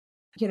is,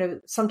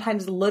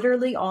 sometimes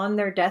literally on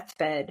their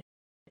deathbed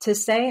to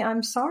say,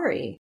 I'm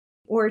sorry,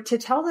 or to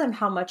tell them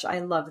how much I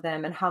love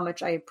them and how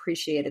much I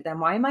appreciated them?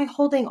 Why am I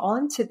holding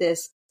on to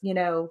this,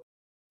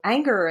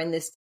 anger and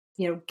this,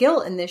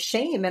 guilt and this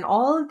shame and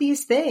all of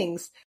these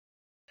things?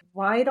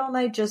 Why don't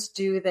I just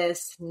do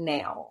this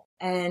now?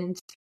 And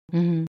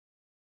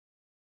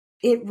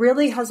it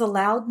really has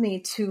allowed me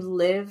to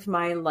live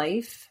my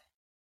life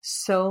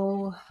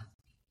so,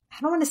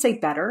 I don't want to say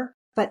better,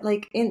 but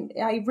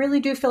I really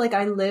do feel like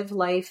I live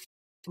life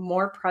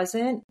more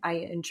present. I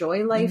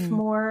enjoy life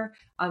more.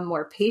 I'm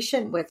more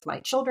patient with my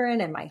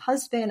children and my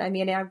husband. I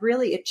mean,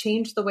 it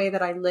changed the way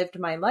that I lived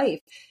my life.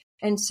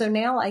 And so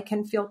now I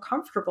can feel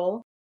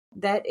comfortable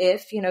that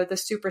if, the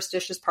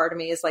superstitious part of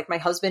me is like, my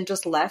husband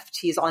just left,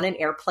 he's on an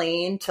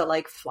airplane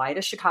to fly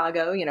to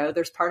Chicago.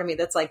 There's part of me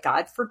that's like,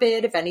 God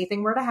forbid if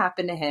anything were to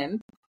happen to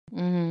him,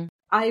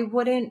 I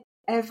wouldn't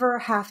ever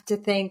have to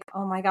think,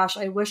 oh my gosh,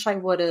 I wish I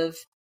would have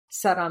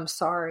said, I'm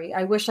sorry.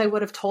 I wish I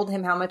would have told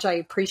him how much I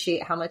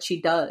appreciate how much he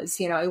does.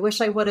 I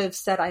wish I would have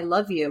said, I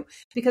love you,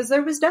 because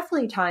there was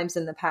definitely times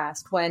in the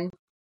past when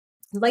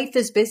life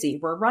is busy.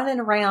 We're running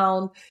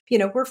around,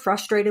 we're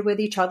frustrated with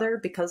each other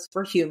because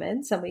we're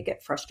humans and we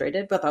get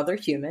frustrated with other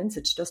humans.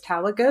 It's just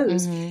how it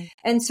goes.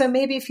 And so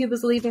maybe if he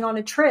was leaving on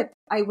a trip,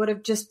 I would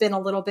have just been a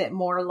little bit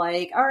more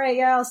like, all right,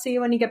 yeah, I'll see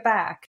you when you get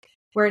back.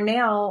 Where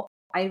now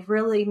I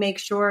really make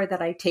sure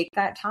that I take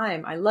that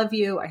time. I love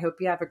you. I hope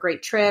you have a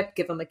great trip.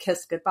 Give him a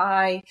kiss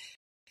goodbye.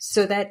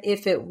 So that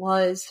if it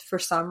was for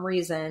some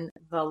reason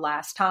the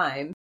last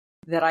time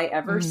that I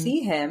ever see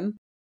him,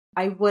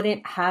 I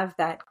wouldn't have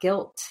that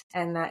guilt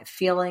and that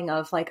feeling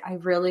of like, I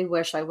really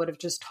wish I would have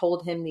just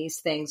told him these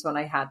things when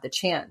I had the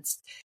chance.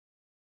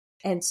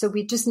 And so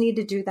we just need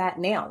to do that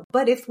now.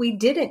 But if we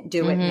didn't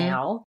do it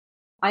now,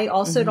 I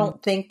also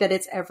don't think that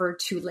it's ever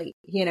too late.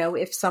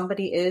 If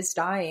somebody is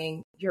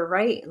dying, you're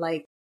right.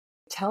 Like,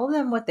 tell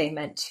them what they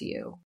meant to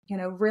you.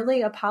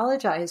 Really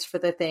apologize for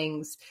the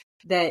things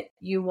that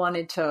you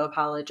wanted to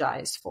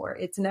apologize for.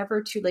 It's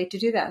never too late to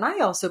do that. And I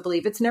also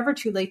believe it's never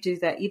too late to do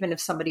that, even if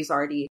somebody's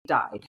already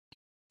died.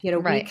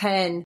 We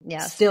can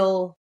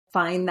still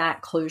find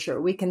that closure.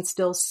 We can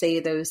still say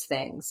those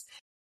things,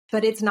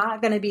 but it's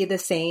not going to be the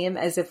same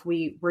as if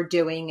we were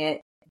doing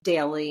it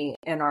daily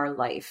in our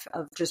life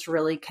of just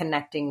really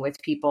connecting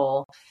with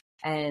people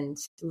and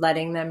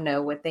letting them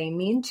know what they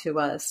mean to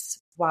us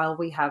while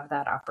we have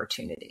that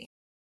opportunity.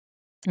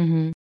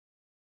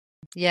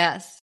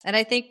 Yes. And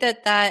I think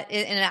that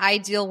in an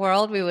ideal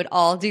world, we would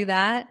all do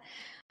that.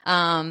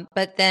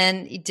 But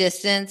then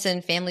distance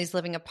and families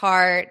living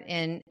apart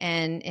and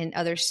in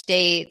other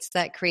states,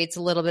 that creates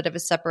a little bit of a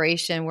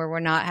separation where we're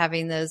not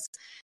having those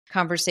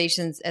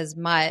conversations as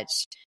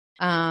much.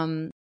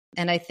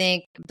 And I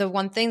think the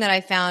one thing that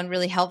I found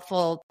really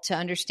helpful to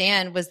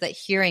understand was that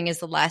hearing is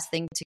the last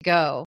thing to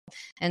go.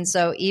 And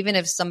so even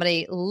if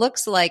somebody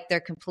looks like they're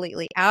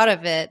completely out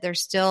of it, they're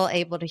still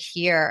able to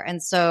hear.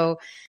 And so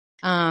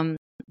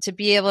to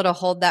be able to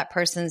hold that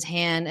person's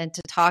hand and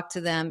to talk to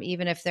them,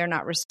 even if they're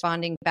not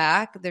responding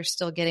back, they're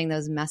still getting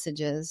those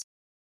messages.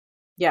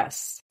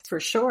 Yes, for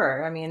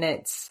sure. I mean,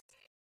 I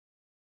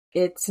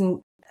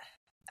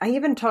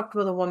even talked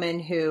with a woman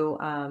who,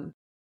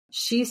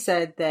 she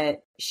said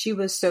that she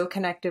was so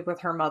connected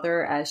with her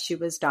mother as she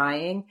was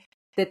dying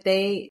that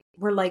they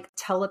were like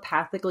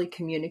telepathically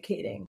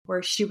communicating,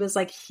 where she was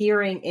like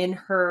hearing in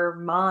her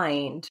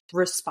mind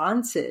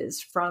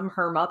responses from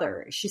her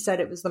mother. She said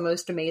it was the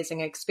most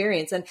amazing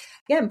experience. And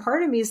again,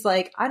 part of me is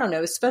like, I don't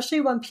know,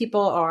 especially when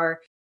people are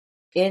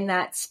in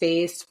that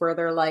space where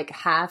they're like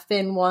half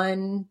in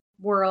one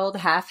world,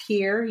 half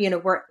here,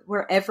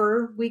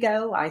 wherever we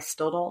go, I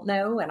still don't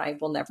know. And I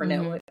will never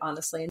know it,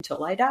 honestly,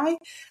 until I die.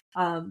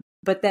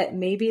 But that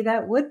maybe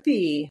that would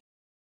be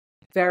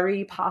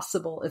very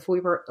possible if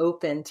we were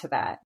open to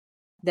that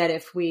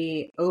if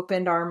we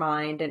opened our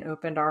mind and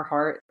opened our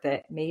heart,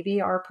 that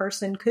maybe our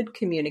person could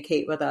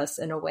communicate with us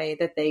in a way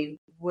that they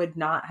would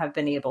not have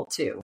been able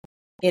to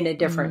in a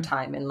different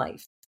time in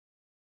life.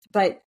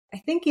 But I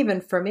think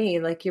even for me,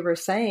 like you were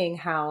saying,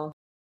 how,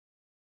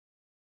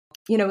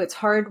 it's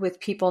hard with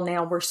people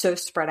now. We're so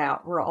spread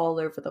out. We're all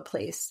over the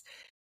place.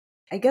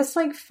 I guess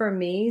like for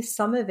me,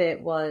 some of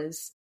it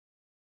was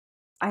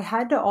I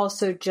had to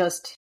also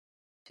just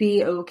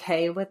be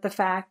okay with the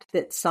fact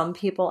that some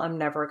people I'm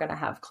never going to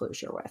have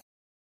closure with.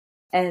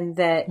 And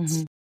that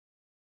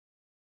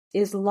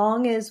as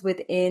long as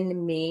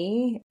within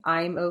me,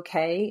 I'm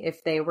okay,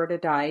 if they were to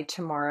die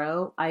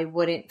tomorrow, I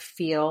wouldn't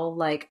feel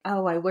like,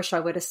 oh, I wish I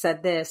would have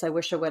said this. I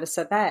wish I would have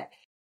said that.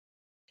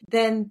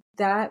 Then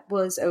that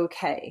was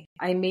okay.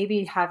 I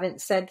maybe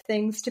haven't said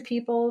things to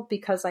people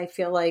because I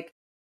feel like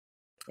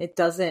it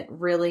doesn't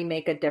really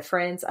make a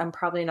difference. I'm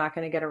probably not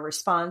going to get a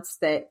response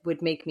that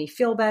would make me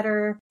feel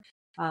better.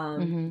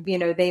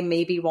 They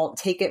maybe won't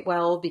take it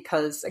well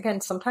because, again,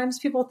 sometimes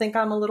people think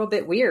I'm a little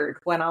bit weird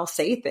when I'll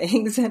say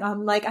things and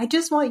I'm like, I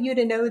just want you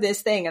to know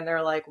this thing. And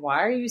they're like,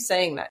 why are you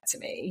saying that to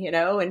me?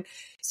 And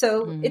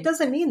so it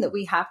doesn't mean that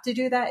we have to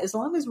do that, as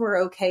long as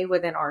we're okay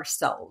within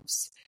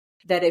ourselves,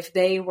 that if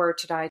they were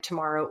to die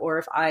tomorrow, or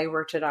if I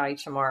were to die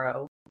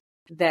tomorrow,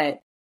 that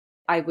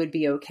I would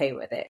be okay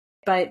with it.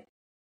 But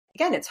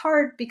again, it's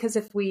hard because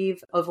if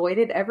we've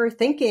avoided ever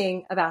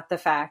thinking about the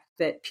fact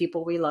that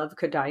people we love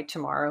could die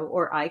tomorrow,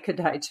 or I could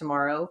die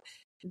tomorrow,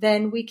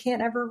 then we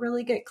can't ever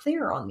really get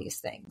clear on these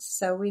things.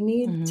 So we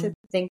need to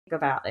think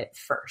about it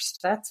first.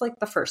 That's like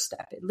the first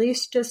step. At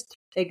least just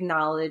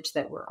acknowledge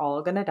that we're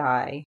all going to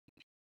die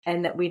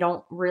and that we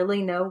don't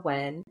really know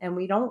when, and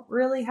we don't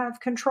really have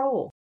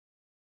control.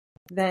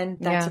 Then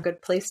that's a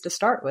good place to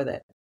start with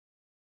it.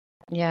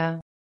 Yeah.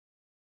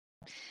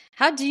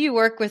 How do you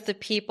work with the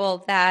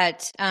people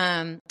that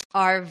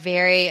are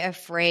very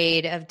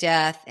afraid of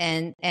death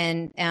and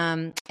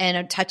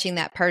touching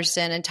that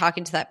person and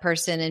talking to that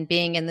person and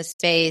being in the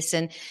space,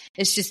 and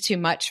it's just too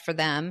much for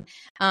them?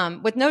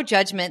 With no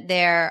judgment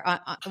there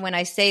when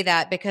I say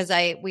that, because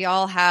we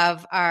all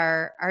have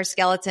our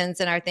skeletons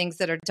and our things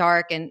that are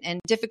dark and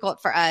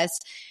difficult for us.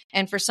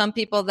 And for some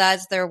people,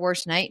 that's their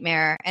worst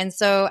nightmare. And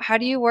so how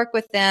do you work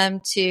with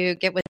them to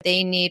get what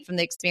they need from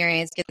the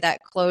experience, get that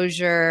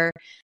closure?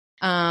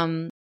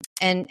 And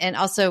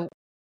also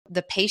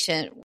the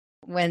patient,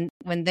 when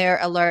they're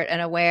alert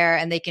and aware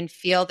and they can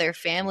feel their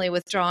family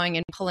withdrawing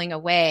and pulling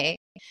away,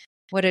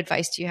 what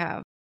advice do you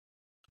have?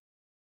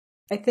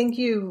 I think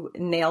you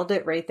nailed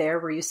it right there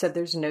where you said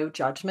there's no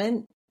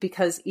judgment,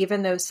 because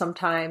even though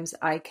sometimes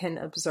I can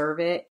observe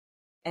it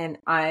and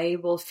I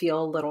will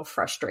feel a little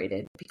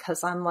frustrated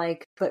because I'm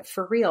like, but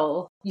for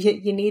real,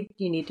 you need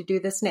to do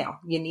this now.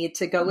 You need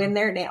to go in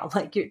there now.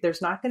 Like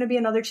there's not going to be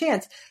another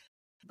chance.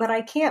 But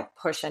I can't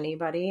push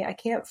anybody. I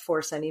can't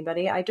force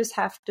anybody. I just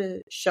have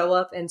to show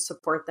up and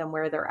support them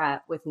where they're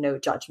at with no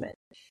judgment.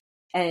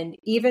 And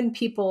even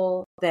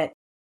people that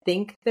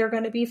think they're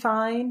going to be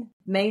fine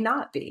may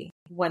not be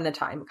when the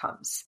time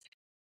comes.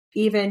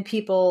 Even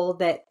people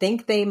that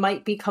think they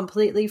might be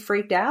completely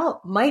freaked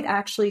out might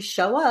actually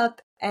show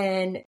up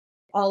and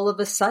all of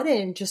a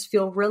sudden just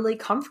feel really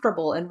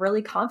comfortable and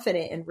really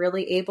confident and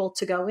really able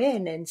to go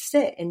in and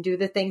sit and do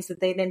the things that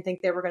they didn't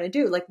think they were going to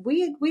do. Like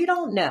we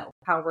don't know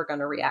how we're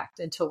going to react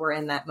until we're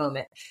in that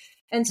moment.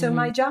 And so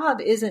my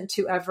job isn't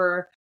to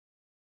ever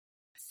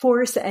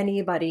force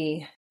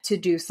anybody to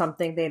do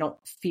something they don't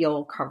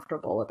feel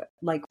comfortable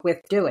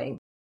with doing.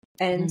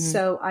 And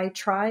so I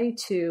try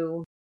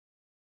to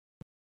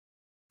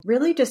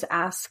really just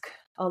ask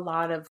a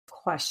lot of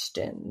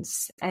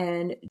questions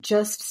and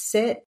just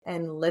sit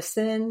and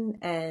listen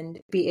and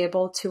be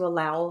able to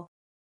allow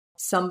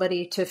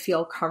somebody to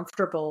feel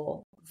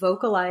comfortable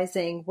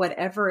vocalizing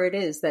whatever it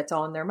is that's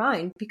on their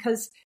mind.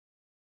 Because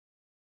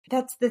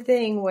that's the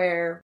thing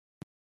where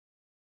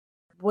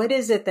what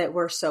is it that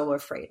we're so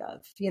afraid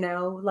of?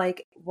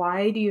 Like,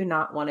 why do you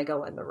not want to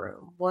go in the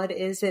room? What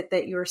is it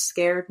that you're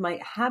scared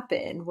might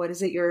happen? What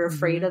is it you're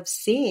afraid of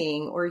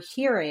seeing or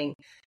hearing?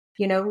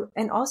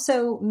 And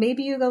also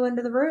maybe you go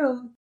into the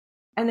room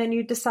and then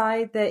you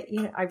decide that,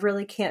 I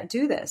really can't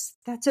do this.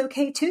 That's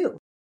okay too,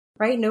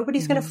 right?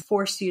 Nobody's going to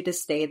force you to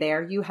stay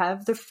there. You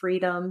have the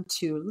freedom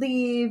to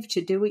leave,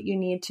 to do what you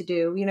need to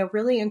do,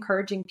 really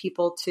encouraging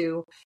people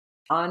to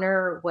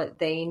honor what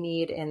they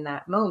need in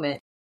that moment.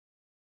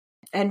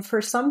 And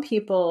for some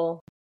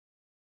people,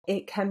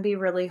 it can be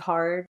really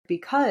hard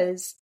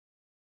because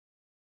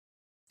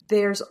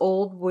there's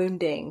old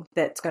wounding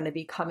that's going to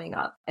be coming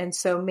up. And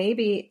so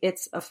maybe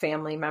it's a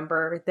family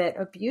member that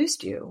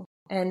abused you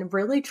and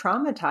really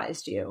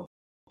traumatized you,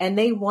 and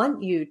they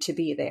want you to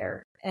be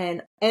there.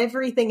 And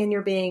everything in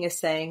your being is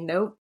saying,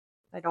 nope,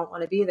 I don't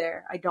want to be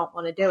there. I don't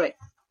want to do it.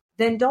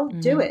 Then don't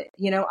do it.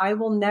 I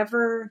will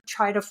never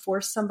try to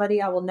force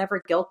somebody. I will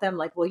never guilt them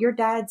like, well, your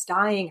dad's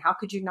dying. How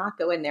could you not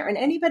go in there? And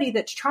anybody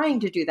that's trying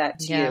to do that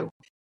to you.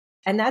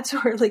 And that's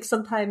where, like,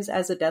 sometimes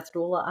as a death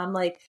doula, I'm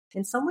like,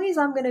 in some ways,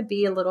 I'm going to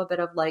be a little bit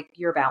of like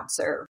your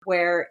bouncer,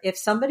 where if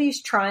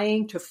somebody's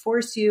trying to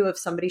force you, if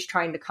somebody's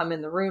trying to come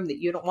in the room that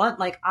you don't want,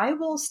 like, I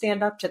will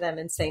stand up to them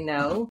and say,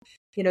 no,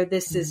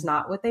 this is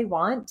not what they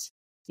want.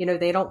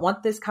 They don't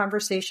want this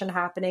conversation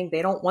happening.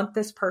 They don't want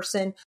this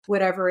person,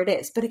 whatever it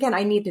is. But again,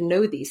 I need to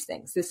know these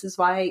things. This is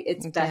why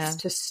it's best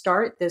to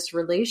start this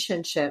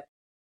relationship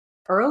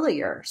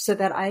earlier so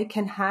that I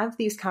can have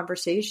these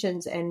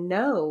conversations and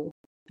know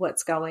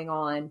what's going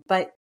on.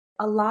 But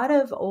a lot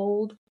of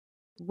old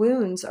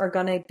wounds are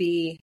going to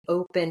be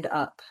opened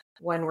up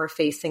when we're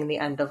facing the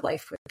end of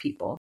life with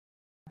people.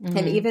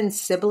 And even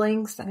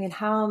siblings, I mean,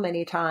 how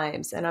many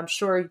times? And I'm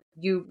sure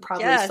you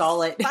probably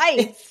saw it.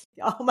 Fights.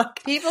 Oh my God.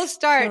 People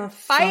start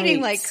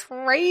fighting like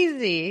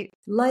crazy.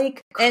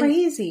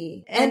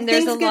 And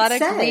there's a lot of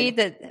greed,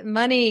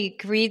 that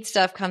greed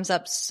stuff comes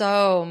up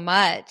so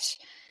much.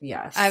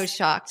 Yes. I was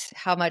shocked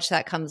how much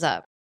that comes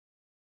up.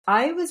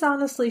 I was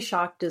honestly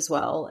shocked as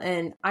well.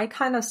 And I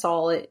kind of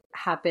saw it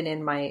happen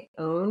in my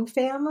own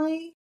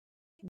family,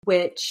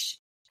 which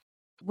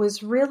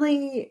was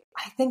really,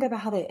 I think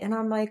about it and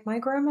I'm like, my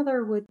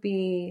grandmother would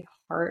be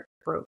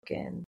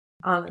heartbroken,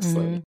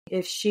 honestly.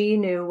 If she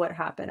knew what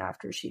happened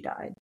after she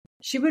died,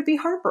 she would be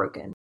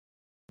heartbroken.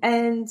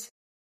 And,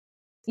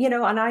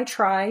 and I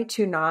try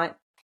to not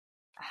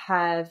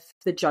have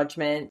the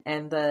judgment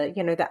and the,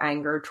 the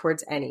anger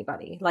towards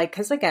anybody. Like,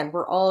 cause again,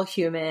 we're all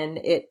human.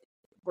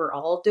 We're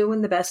all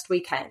doing the best we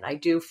can. I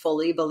do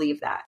fully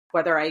believe that.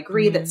 Whether I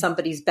agree that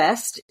somebody's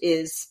best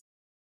is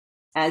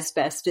as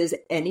best as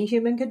any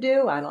human could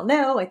do, I don't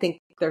know. I think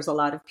there's a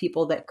lot of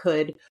people that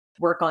could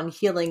work on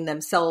healing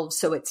themselves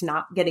so it's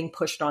not getting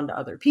pushed onto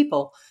other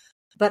people.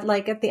 But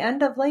like at the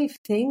end of life,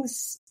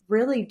 things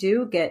really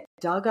do get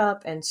dug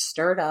up and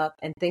stirred up,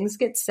 and things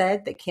get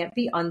said that can't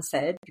be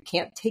unsaid. You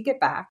can't take it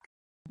back.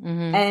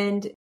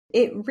 And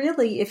it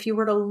really, if you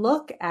were to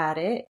look at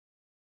it,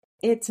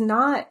 it's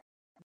not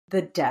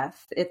the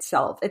death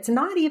itself. It's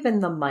not even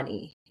the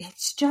money.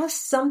 It's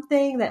just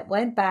something that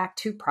went back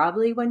to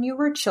probably when you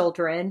were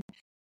children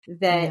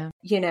that,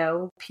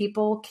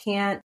 people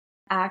can't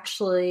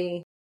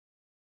actually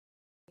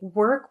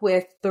work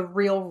with the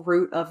real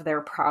root of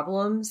their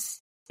problems.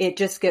 It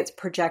just gets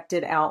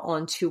projected out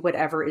onto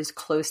whatever is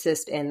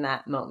closest in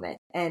that moment.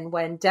 And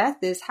when death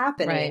is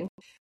happening,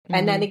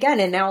 and then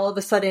again, and now all of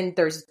a sudden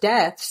there's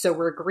death, so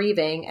we're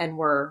grieving and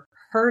we're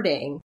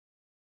hurting.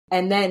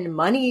 And then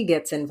money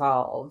gets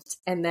involved.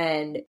 And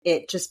then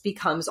it just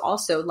becomes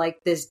also like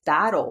this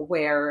battle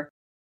where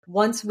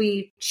once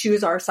we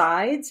choose our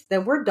sides,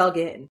 then we're dug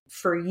in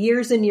for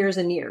years and years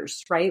and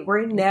years, right?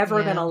 We're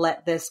never going to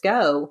let this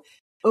go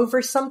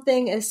over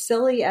something as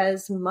silly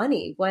as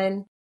money,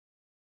 when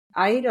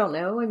I don't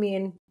know. I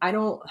mean, I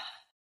don't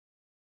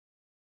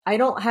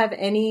have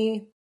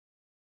anything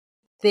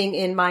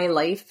in my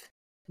life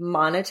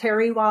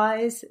monetary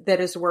wise that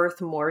is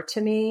worth more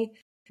to me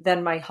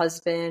than my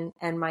husband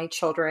and my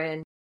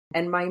children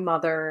and my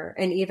mother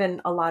and even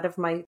a lot of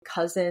my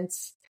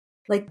cousins.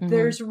 Like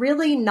there's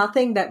really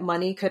nothing that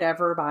money could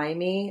ever buy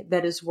me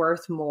that is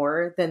worth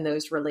more than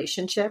those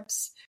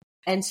relationships.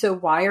 And so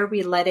why are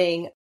we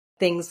letting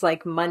things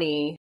like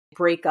money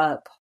break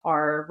up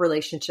our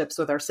relationships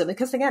with our siblings?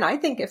 Because again, I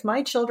think if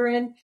my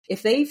children,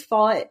 if they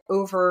fought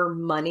over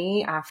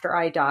money after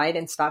I died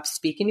and stopped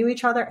speaking to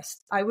each other,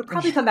 I would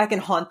probably come back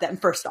and haunt them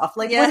first off.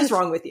 Like, what is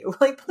wrong with you?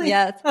 Like, please,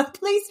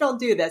 please don't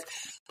do this.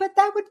 But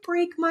that would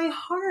break my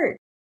heart.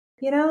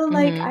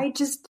 Like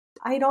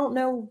I don't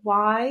know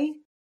why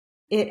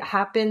it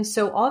happens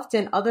so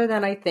often, other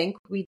than I think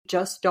we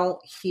just don't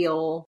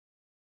heal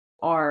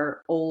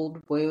our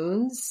old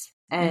wounds.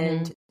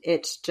 And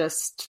it's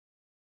just,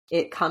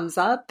 it comes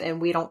up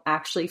and we don't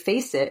actually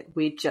face it.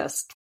 We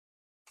just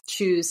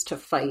choose to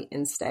fight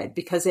instead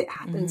because it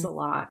happens a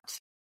lot.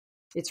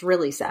 It's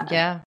really sad.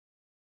 Yeah.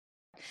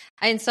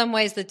 In some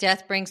ways, the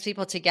death brings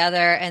people together.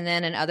 And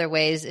then in other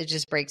ways, it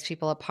just breaks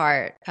people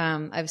apart.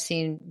 I've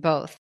seen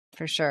both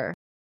for sure.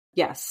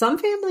 Yes, some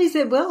families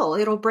it will.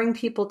 It'll bring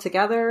people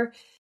together.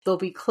 They'll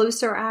be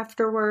closer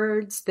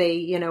afterwards.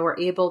 They, are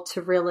able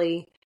to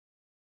really,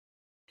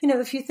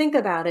 if you think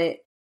about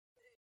it,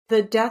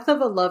 the death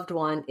of a loved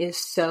one is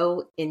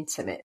so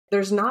intimate.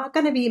 There's not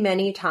going to be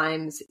many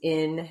times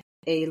in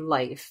a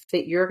life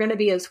that you're going to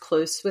be as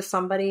close with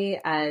somebody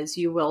as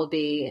you will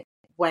be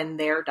when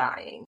they're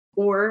dying.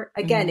 Or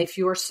again, if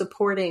you're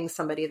supporting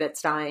somebody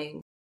that's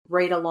dying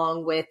right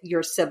along with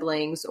your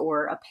siblings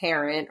or a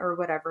parent or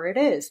whatever it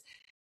is.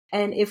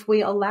 And if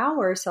we allow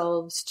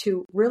ourselves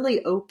to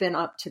really open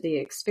up to the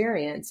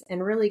experience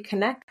and really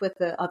connect with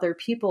the other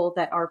people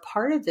that are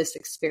part of this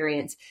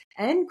experience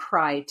and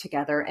cry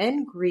together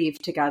and grieve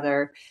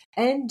together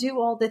and do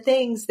all the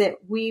things that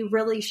we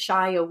really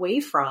shy away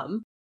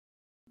from,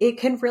 it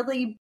can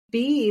really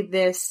be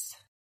this,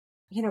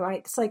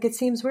 it's like, it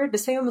seems weird to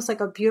say almost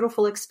like a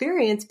beautiful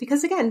experience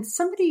because again,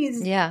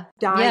 somebody's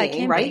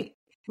dying, right? Be.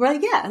 Well,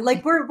 yeah,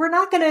 like we're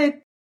not going to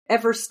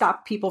ever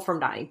stop people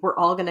from dying. We're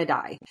all going to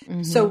die.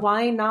 So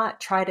why not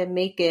try to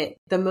make it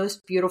the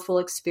most beautiful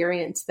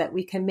experience that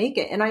we can make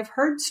it? And I've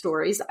heard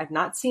stories, I've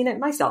not seen it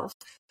myself,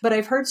 but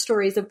I've heard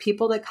stories of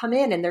people that come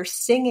in and they're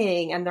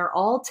singing and they're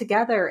all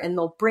together and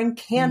they'll bring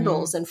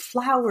candles and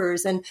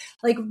flowers and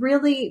like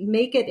really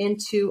make it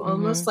into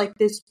almost like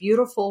this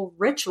beautiful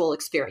ritual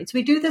experience.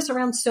 We do this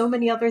around so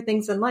many other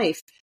things in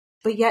life,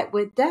 but yet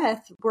with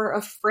death, we're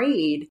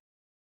afraid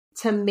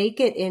to make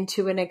it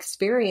into an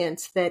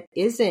experience that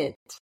isn't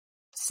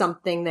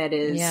something that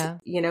is,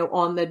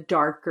 on the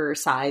darker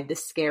side, the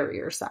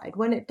scarier side,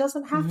 when it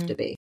doesn't have to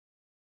be.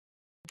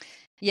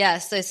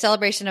 Yes, the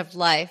celebration of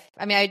life.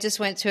 I mean, I just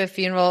went to a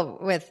funeral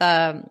with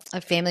a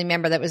family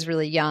member that was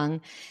really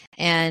young,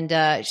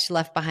 and she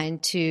left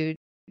behind two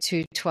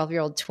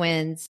 12-year-old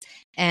twins.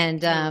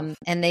 And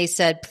they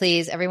said,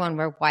 please, everyone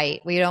wear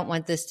white. We don't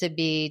want this to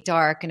be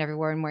dark and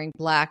everyone wearing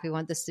black. We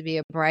want this to be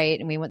a bright,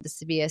 and we want this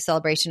to be a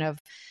celebration of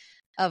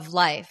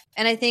life.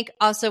 And I think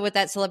also with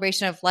that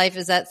celebration of life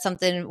is that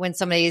something when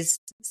somebody's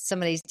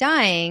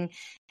dying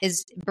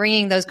is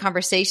bringing those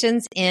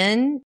conversations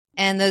in,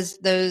 and those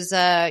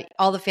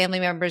all the family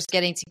members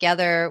getting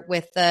together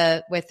with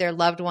their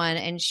loved one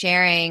and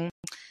sharing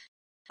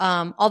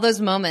all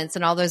those moments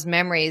and all those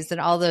memories and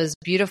all those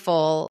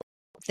beautiful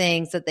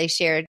things that they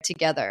shared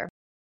together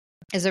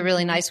is a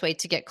really nice way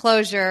to get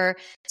closure,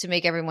 to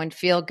make everyone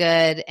feel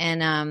good,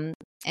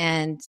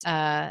 and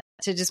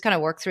to just kind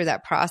of work through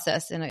that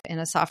process in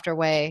a softer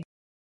way.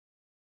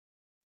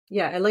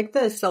 Yeah, I like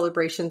the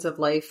celebrations of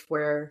life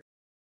where,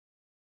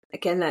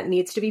 again, that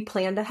needs to be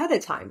planned ahead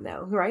of time,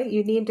 though, right?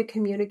 You need to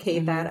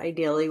communicate that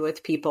ideally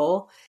with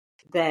people,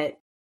 that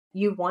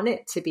you want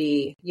it to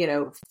be,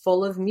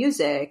 full of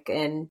music.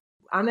 And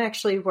I'm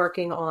actually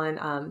working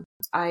on,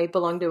 I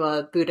belong to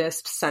a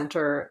Buddhist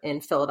center in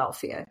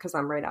Philadelphia because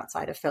I'm right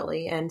outside of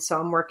Philly. And so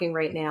I'm working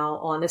right now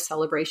on a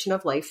celebration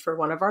of life for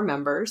one of our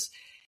members.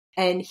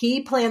 And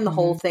he planned the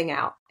whole thing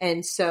out.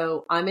 And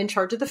so I'm in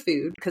charge of the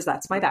food because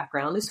that's my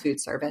background is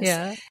food service.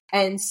 Yeah.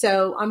 And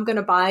so I'm going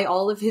to buy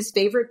all of his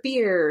favorite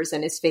beers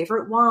and his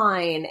favorite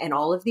wine and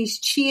all of these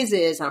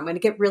cheeses. I'm going to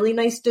get really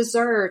nice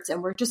desserts.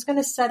 And we're just going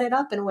to set it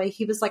up in a way.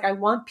 He was like, I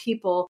want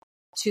people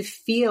to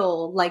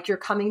feel like you're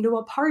coming to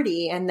a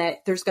party and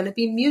that there's going to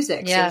be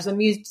music. So there's a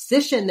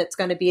musician that's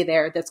going to be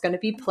there that's going to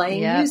be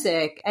playing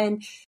music.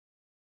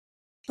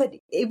 But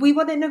we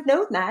wouldn't have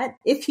known that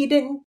if he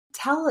didn't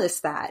tell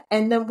us that.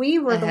 And then we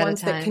were the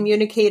ones that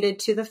communicated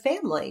to the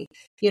family,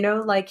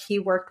 like he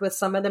worked with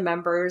some of the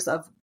members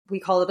of, we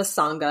call it a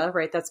Sangha,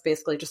 right? That's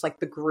basically just like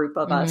the group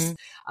of us.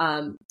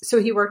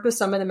 So he worked with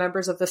some of the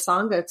members of the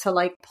Sangha to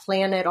like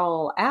plan it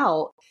all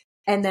out.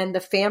 And then the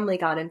family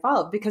got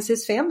involved because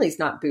his family's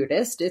not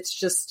Buddhist. It's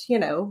just,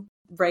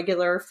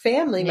 regular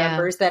family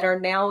members that are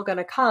now going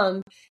to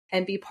come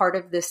and be part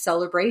of this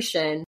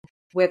celebration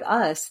with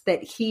us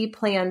that he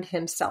planned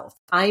himself.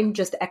 I'm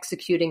just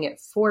executing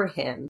it for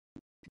him,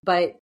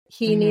 but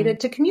he needed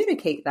to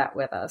communicate that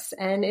with us.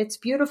 And it's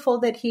beautiful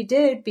that he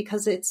did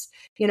because it's,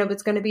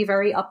 it's going to be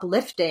very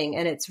uplifting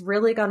and it's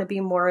really going to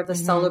be more of a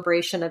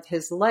celebration of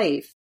his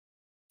life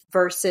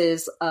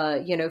versus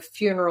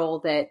funeral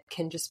that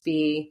can just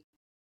be,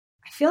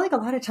 I feel like a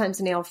lot of times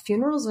now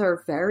funerals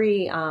are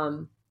very,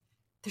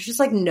 there's just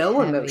like no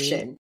heavy.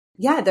 Emotion.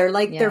 Yeah, they're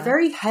like, they're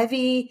very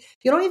heavy.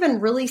 You don't even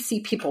really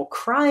see people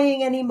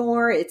crying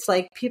anymore. It's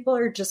like people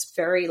are just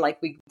very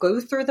like, we go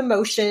through the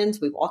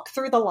motions, we walk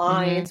through the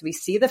lines, we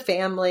see the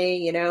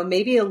family,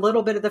 maybe a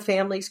little bit of the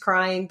family's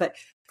crying, but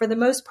for the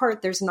most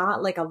part, there's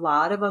not like a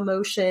lot of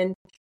emotion.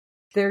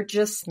 They're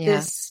just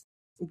this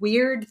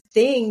weird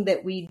thing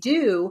that we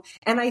do.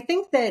 And I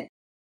think that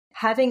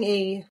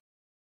having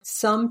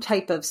some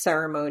type of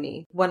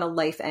ceremony when a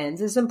life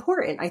ends is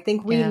important. I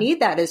think we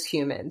need that as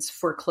humans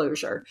for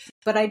closure,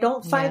 but I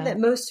don't find that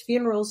most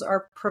funerals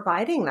are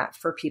providing that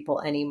for people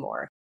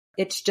anymore.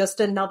 It's just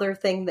another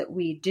thing that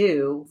we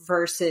do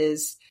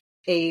versus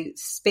a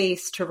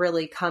space to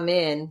really come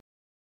in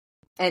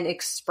and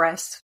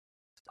express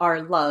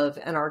our love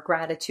and our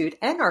gratitude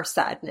and our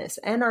sadness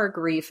and our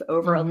grief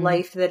over a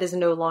life that is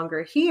no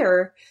longer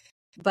here.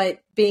 But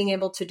being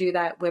able to do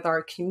that with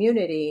our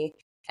community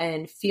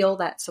and feel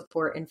that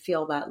support and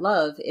feel that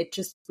love,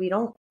 we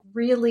don't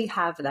really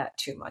have that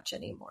too much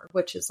anymore,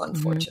 which is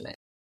unfortunate.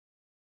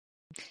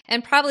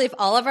 And probably if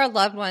all of our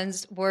loved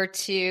ones were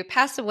to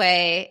pass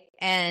away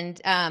and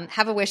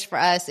have a wish for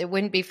us, it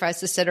wouldn't be for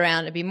us to sit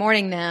around and be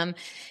mourning them.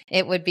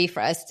 It would be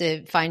for us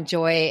to find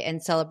joy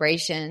and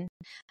celebration.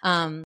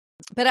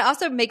 But it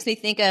also makes me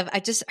think of, I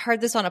just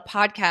heard this on a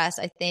podcast,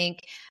 I think,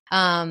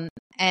 and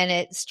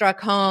it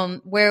struck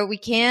home where we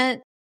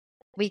can't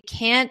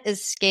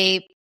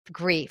escape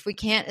grief. We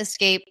can't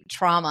escape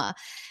trauma.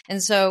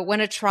 And so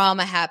when a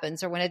trauma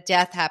happens or when a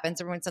death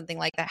happens or when something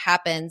like that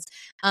happens,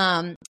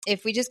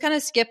 if we just kind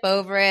of skip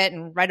over it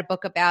and write a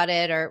book about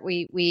it, or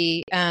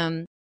we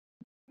kind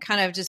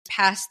of just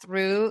pass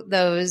through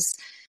those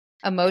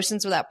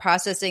emotions without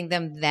processing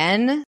them,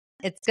 then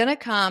it's going to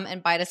come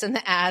and bite us in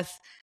the ass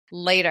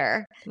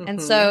later.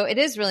 And so it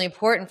is really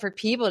important for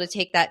people to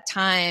take that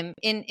time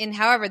in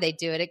however they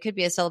do it. It could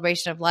be a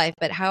celebration of life,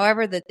 but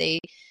however that they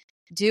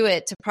do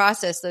it, to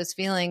process those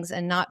feelings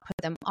and not put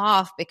them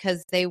off,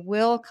 because they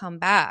will come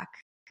back.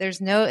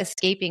 There's no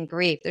escaping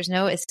grief. There's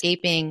no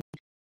escaping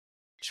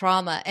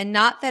trauma. And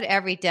not that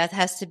every death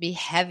has to be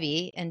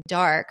heavy and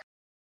dark,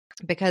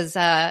 because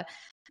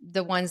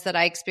the ones that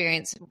I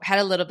experienced had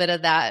a little bit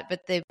of that,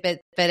 but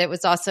it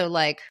was also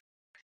like,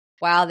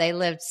 wow, they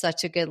lived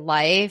such a good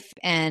life,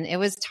 and it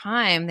was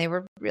time. They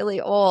were really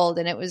old,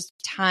 and it was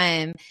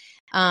time.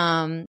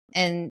 But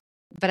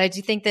I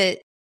do think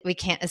that we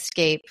can't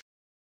escape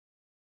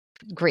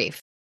grief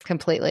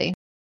completely.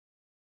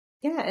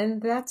 Yeah,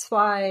 and that's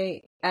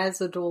why as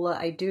a doula,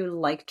 I do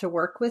like to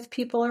work with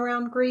people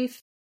around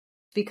grief,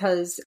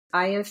 because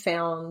I have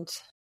found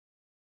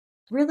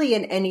really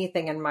in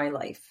anything in my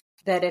life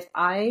that if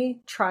I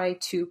try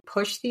to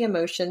push the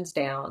emotions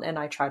down and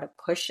I try to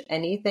push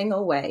anything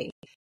away,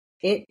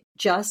 it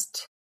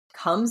just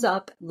comes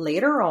up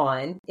later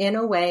on in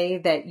a way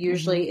that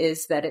usually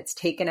is that it's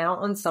taken out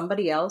on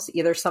somebody else,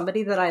 either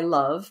somebody that I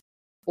love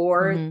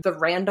or the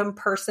random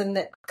person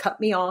that cut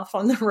me off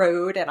on the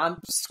road, and I'm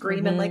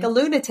screaming like a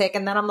lunatic.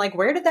 And then I'm like,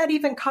 where did that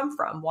even come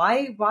from?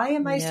 Why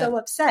am I so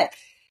upset?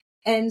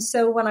 And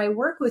so when I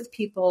work with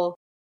people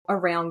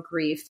around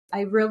grief,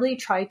 I really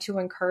try to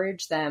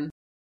encourage them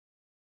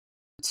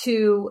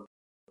to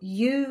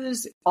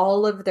use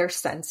all of their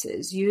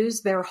senses,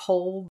 use their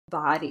whole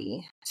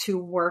body to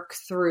work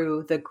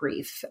through the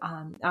grief.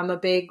 I'm a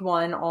big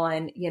one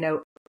on,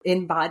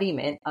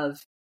 embodiment of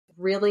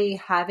really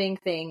having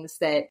things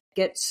that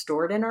get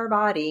stored in our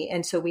body.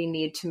 And so we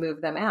need to move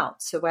them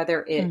out. So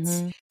whether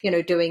it's,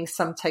 doing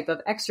some type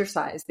of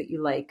exercise that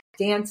you like,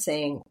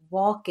 dancing,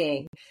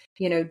 walking,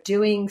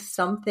 doing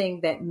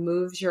something that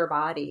moves your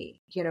body,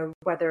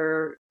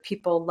 whether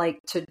people like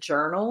to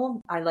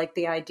journal. I like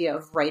the idea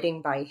of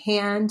writing by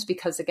hand,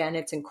 because again,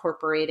 it's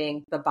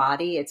incorporating the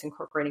body, it's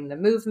incorporating the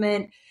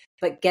movement,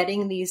 but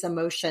getting these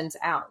emotions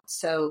out.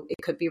 So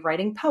it could be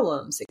writing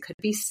poems, it could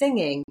be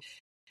singing,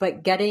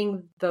 but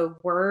getting the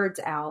words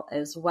out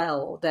as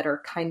well that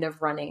are kind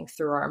of running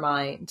through our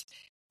mind.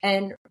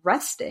 And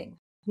resting.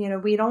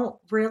 We don't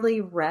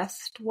really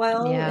rest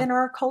well in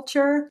our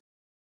culture,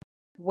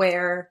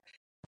 where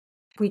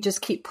we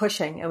just keep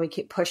pushing and we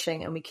keep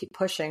pushing and we keep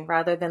pushing,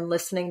 rather than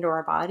listening to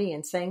our body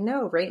and saying,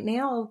 no, right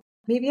now,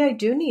 maybe I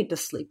do need to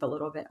sleep a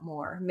little bit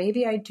more.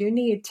 Maybe I do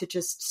need to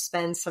just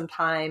spend some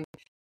time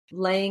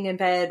laying in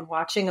bed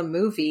watching a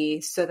movie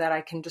so that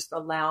I can just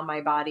allow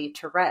my body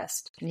to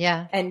rest.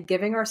 Yeah. And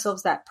giving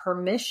ourselves that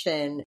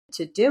permission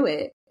to do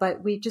it.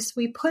 But we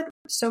put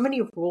so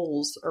many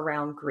rules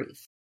around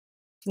grief.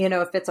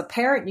 If it's a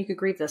parent, you could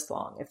grieve this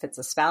long. If it's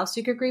a spouse,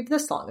 you could grieve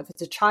this long. If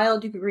it's a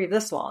child, you could grieve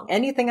this long.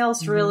 Anything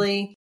else,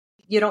 really,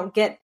 you don't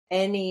get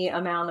any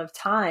amount of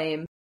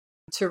time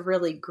to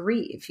really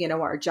grieve.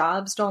 Our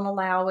jobs don't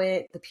allow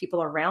it. The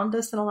people around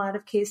us in a lot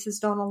of cases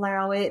don't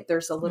allow it.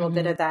 There's a little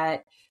bit of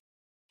that.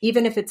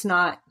 Even if it's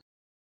not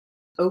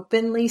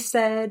openly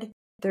said,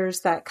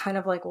 there's that kind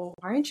of like, well,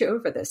 why aren't you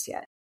over this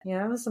yet?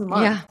 It was a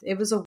month. Yeah. It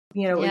was a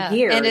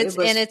year. And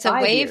it's a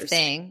wave years.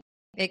 thing.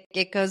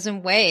 It goes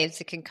in waves.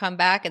 It can come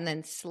back and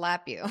then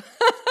slap you.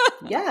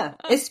 Yeah.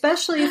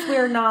 Especially if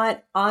we're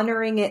not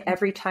honoring it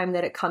every time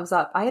that it comes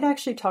up. I had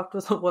actually talked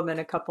with a woman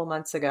a couple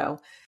months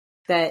ago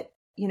that,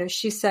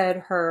 she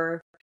said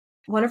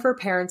one of her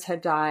parents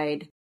had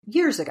died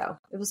years ago.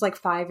 It was like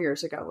 5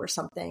 years ago or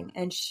something.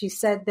 And she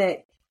said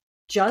that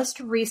just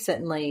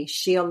recently,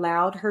 she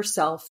allowed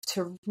herself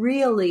to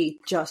really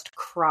just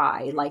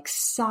cry, like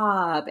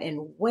sob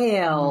and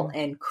wail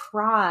and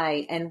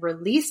cry and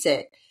release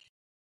it.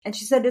 And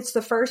she said it's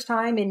the first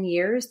time in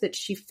years that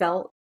she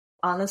felt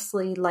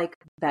honestly like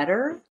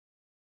better,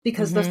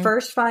 because the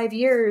first 5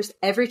 years,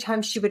 every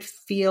time she would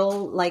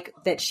feel like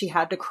that she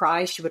had to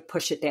cry, she would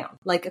push it down,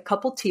 like a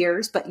couple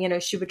tears, but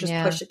she would just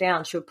push it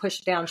down. She would push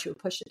it down. She would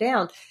push it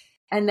down.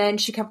 And then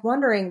she kept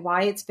wondering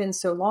why it's been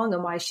so long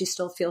and why she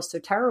still feels so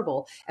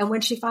terrible. And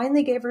when she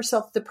finally gave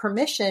herself the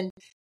permission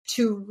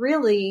to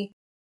really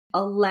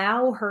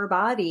allow her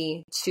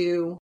body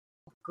to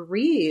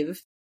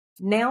grieve,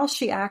 now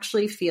she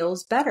actually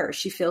feels better.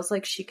 She feels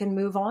like she can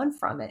move on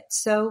from it.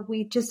 So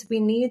we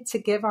need to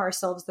give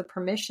ourselves the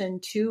permission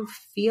to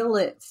feel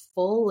it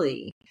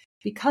fully,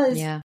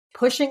 because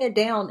pushing it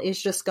down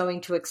is just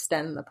going to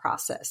extend the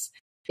process.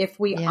 If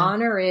we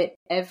honor it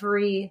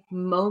every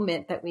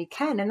moment that we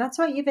can, and that's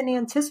why even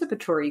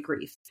anticipatory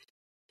grief,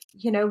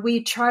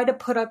 we try to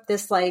put up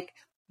this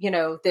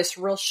this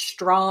real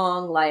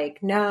strong,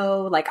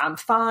 no, I'm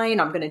fine,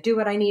 I'm going to do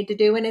what I need to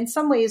do. And in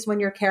some ways, when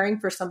you're caring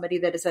for somebody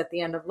that is at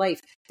the end of life,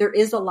 there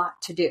is a lot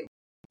to do.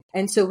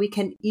 And so we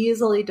can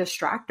easily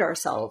distract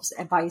ourselves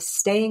by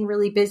staying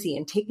really busy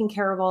and taking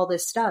care of all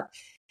this stuff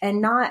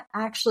and not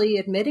actually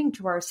admitting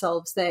to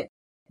ourselves that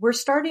we're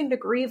starting to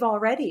grieve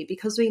already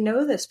because we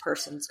know this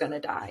person's going to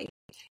die.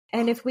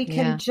 And if we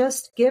can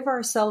just give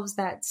ourselves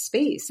that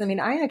space. I mean,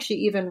 I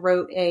actually even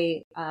wrote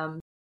a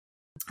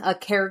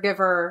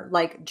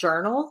caregiver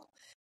journal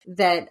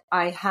that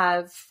I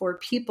have for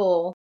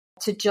people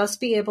to just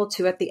be able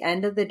to, at the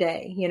end of the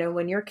day,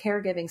 when you're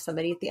caregiving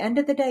somebody, at the end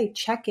of the day,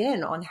 check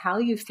in on how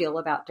you feel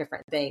about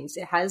different things.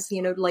 It has,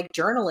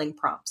 journaling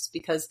prompts,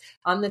 because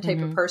I'm the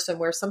type of person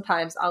where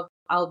sometimes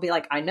I'll be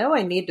like, I know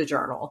I need to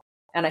journal.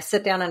 And I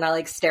sit down and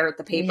I stare at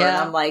the paper and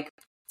I'm like,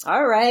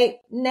 all right,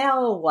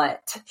 now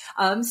what?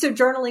 So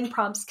journaling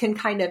prompts can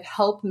kind of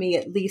help me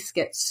at least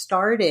get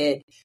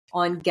started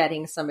on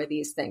getting some of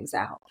these things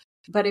out.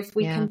 But if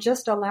we can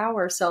just allow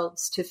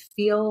ourselves to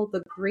feel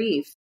the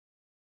grief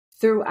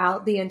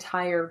throughout the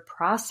entire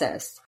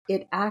process,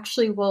 it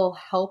actually will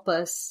help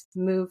us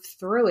move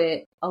through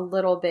it a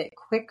little bit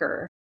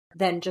quicker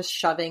than just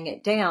shoving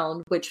it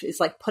down, which is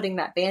like putting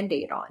that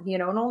Band-Aid on,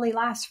 and only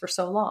lasts for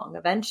so long.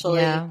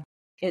 Eventually,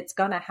 it's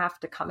going to have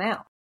to come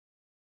out.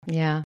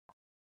 Yeah.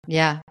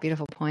 Yeah.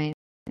 Beautiful point.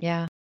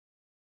 Yeah.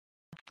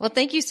 Well,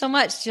 thank you so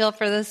much, Jill,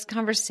 for this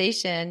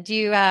conversation. Do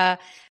you have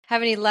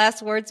any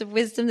last words of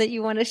wisdom that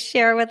you want to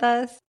share with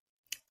us?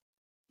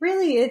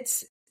 Really,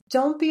 it's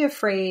don't be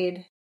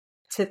afraid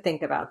to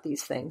think about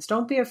these things.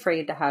 Don't be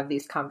afraid to have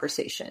these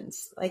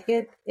conversations.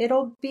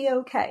 It'll be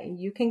okay.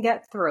 You can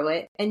get through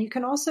it, and you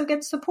can also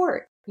get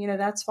support.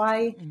 That's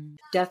why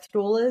death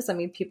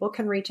doulas, people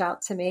can reach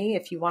out to me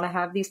if you want to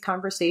have these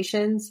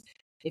conversations.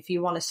 If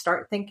you want to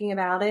start thinking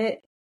about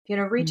it,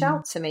 reach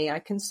out to me. I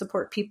can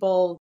support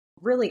people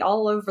really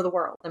all over the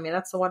world.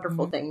 That's the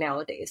wonderful thing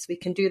nowadays. We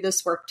can do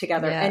this work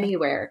together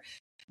anywhere,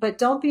 but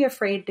don't be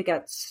afraid to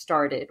get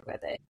started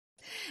with it.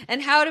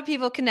 And how do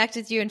people connect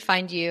with you and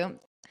find you?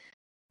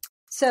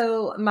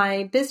 So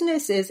my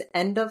business is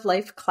End of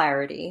Life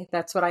Clarity.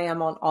 That's what I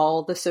am on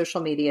all the social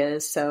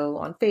medias. So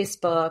on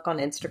Facebook, on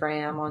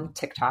Instagram, on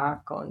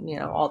TikTok, on,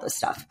 all this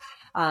stuff.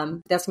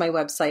 That's my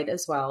website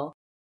as well.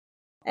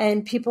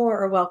 And people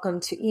are welcome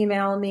to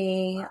email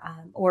me,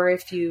 or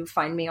if you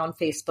find me on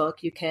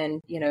Facebook, you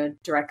can,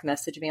 direct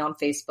message me on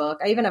Facebook.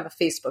 I even have a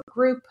Facebook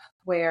group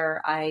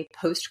where I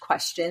post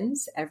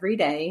questions every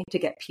day to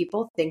get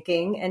people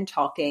thinking and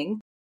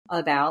talking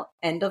about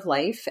end of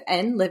life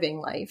and living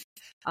life.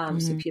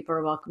 So people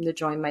are welcome to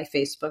join my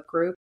Facebook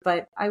group,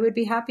 but I would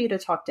be happy to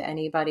talk to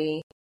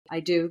anybody.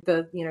 I do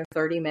the,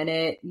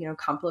 30-minute,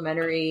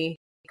 complimentary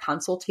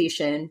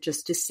consultation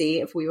just to see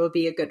if we will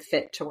be a good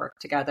fit to work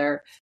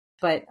together.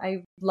 But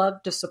I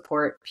love to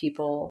support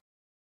people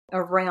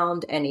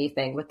around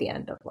anything with the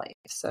end of life.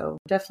 So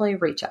definitely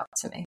reach out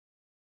to me.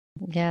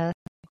 Yeah.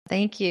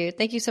 Thank you.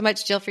 Thank you so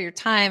much, Jill, for your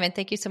time. And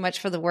thank you so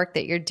much for the work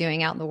that you're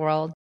doing out in the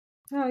world.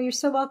 Oh, you're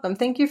so welcome.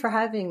 Thank you for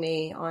having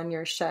me on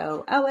your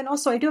show. Oh, and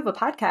also I do have a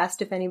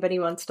podcast if anybody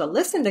wants to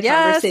listen to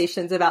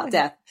conversations about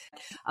death.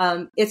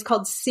 It's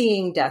called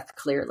Seeing Death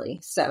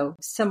Clearly. So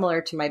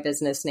similar to my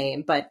business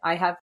name, but I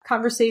have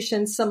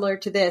conversations similar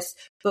to this,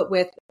 but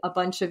with a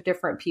bunch of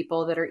different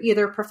people that are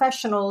either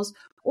professionals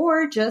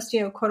or just,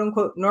 quote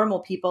unquote,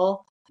 normal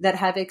people that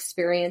have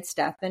experienced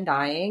death and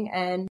dying.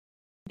 And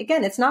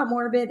again, it's not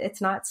morbid. It's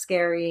not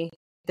scary.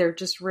 They're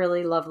just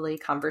really lovely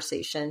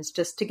conversations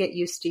just to get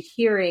used to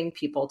hearing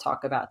people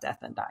talk about death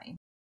and dying.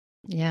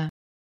 Yeah.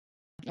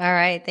 All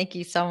right. Thank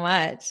you so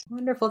much.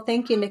 Wonderful.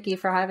 Thank you, Nikki,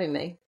 for having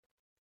me.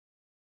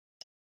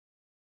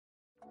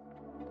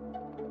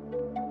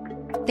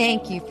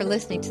 Thank you for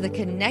listening to the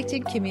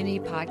Connected Community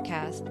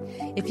Podcast.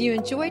 If you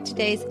enjoyed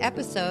today's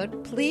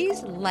episode,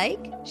 please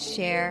like,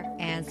 share,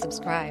 and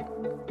subscribe.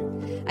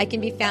 I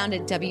can be found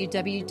at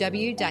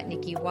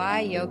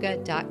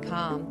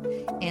www.nikkiyyoga.com,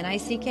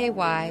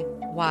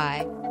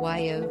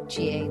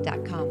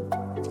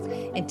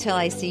 NICKYYYOGA.com. Until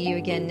I see you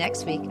again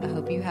next week, I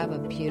hope you have a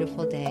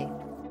beautiful day.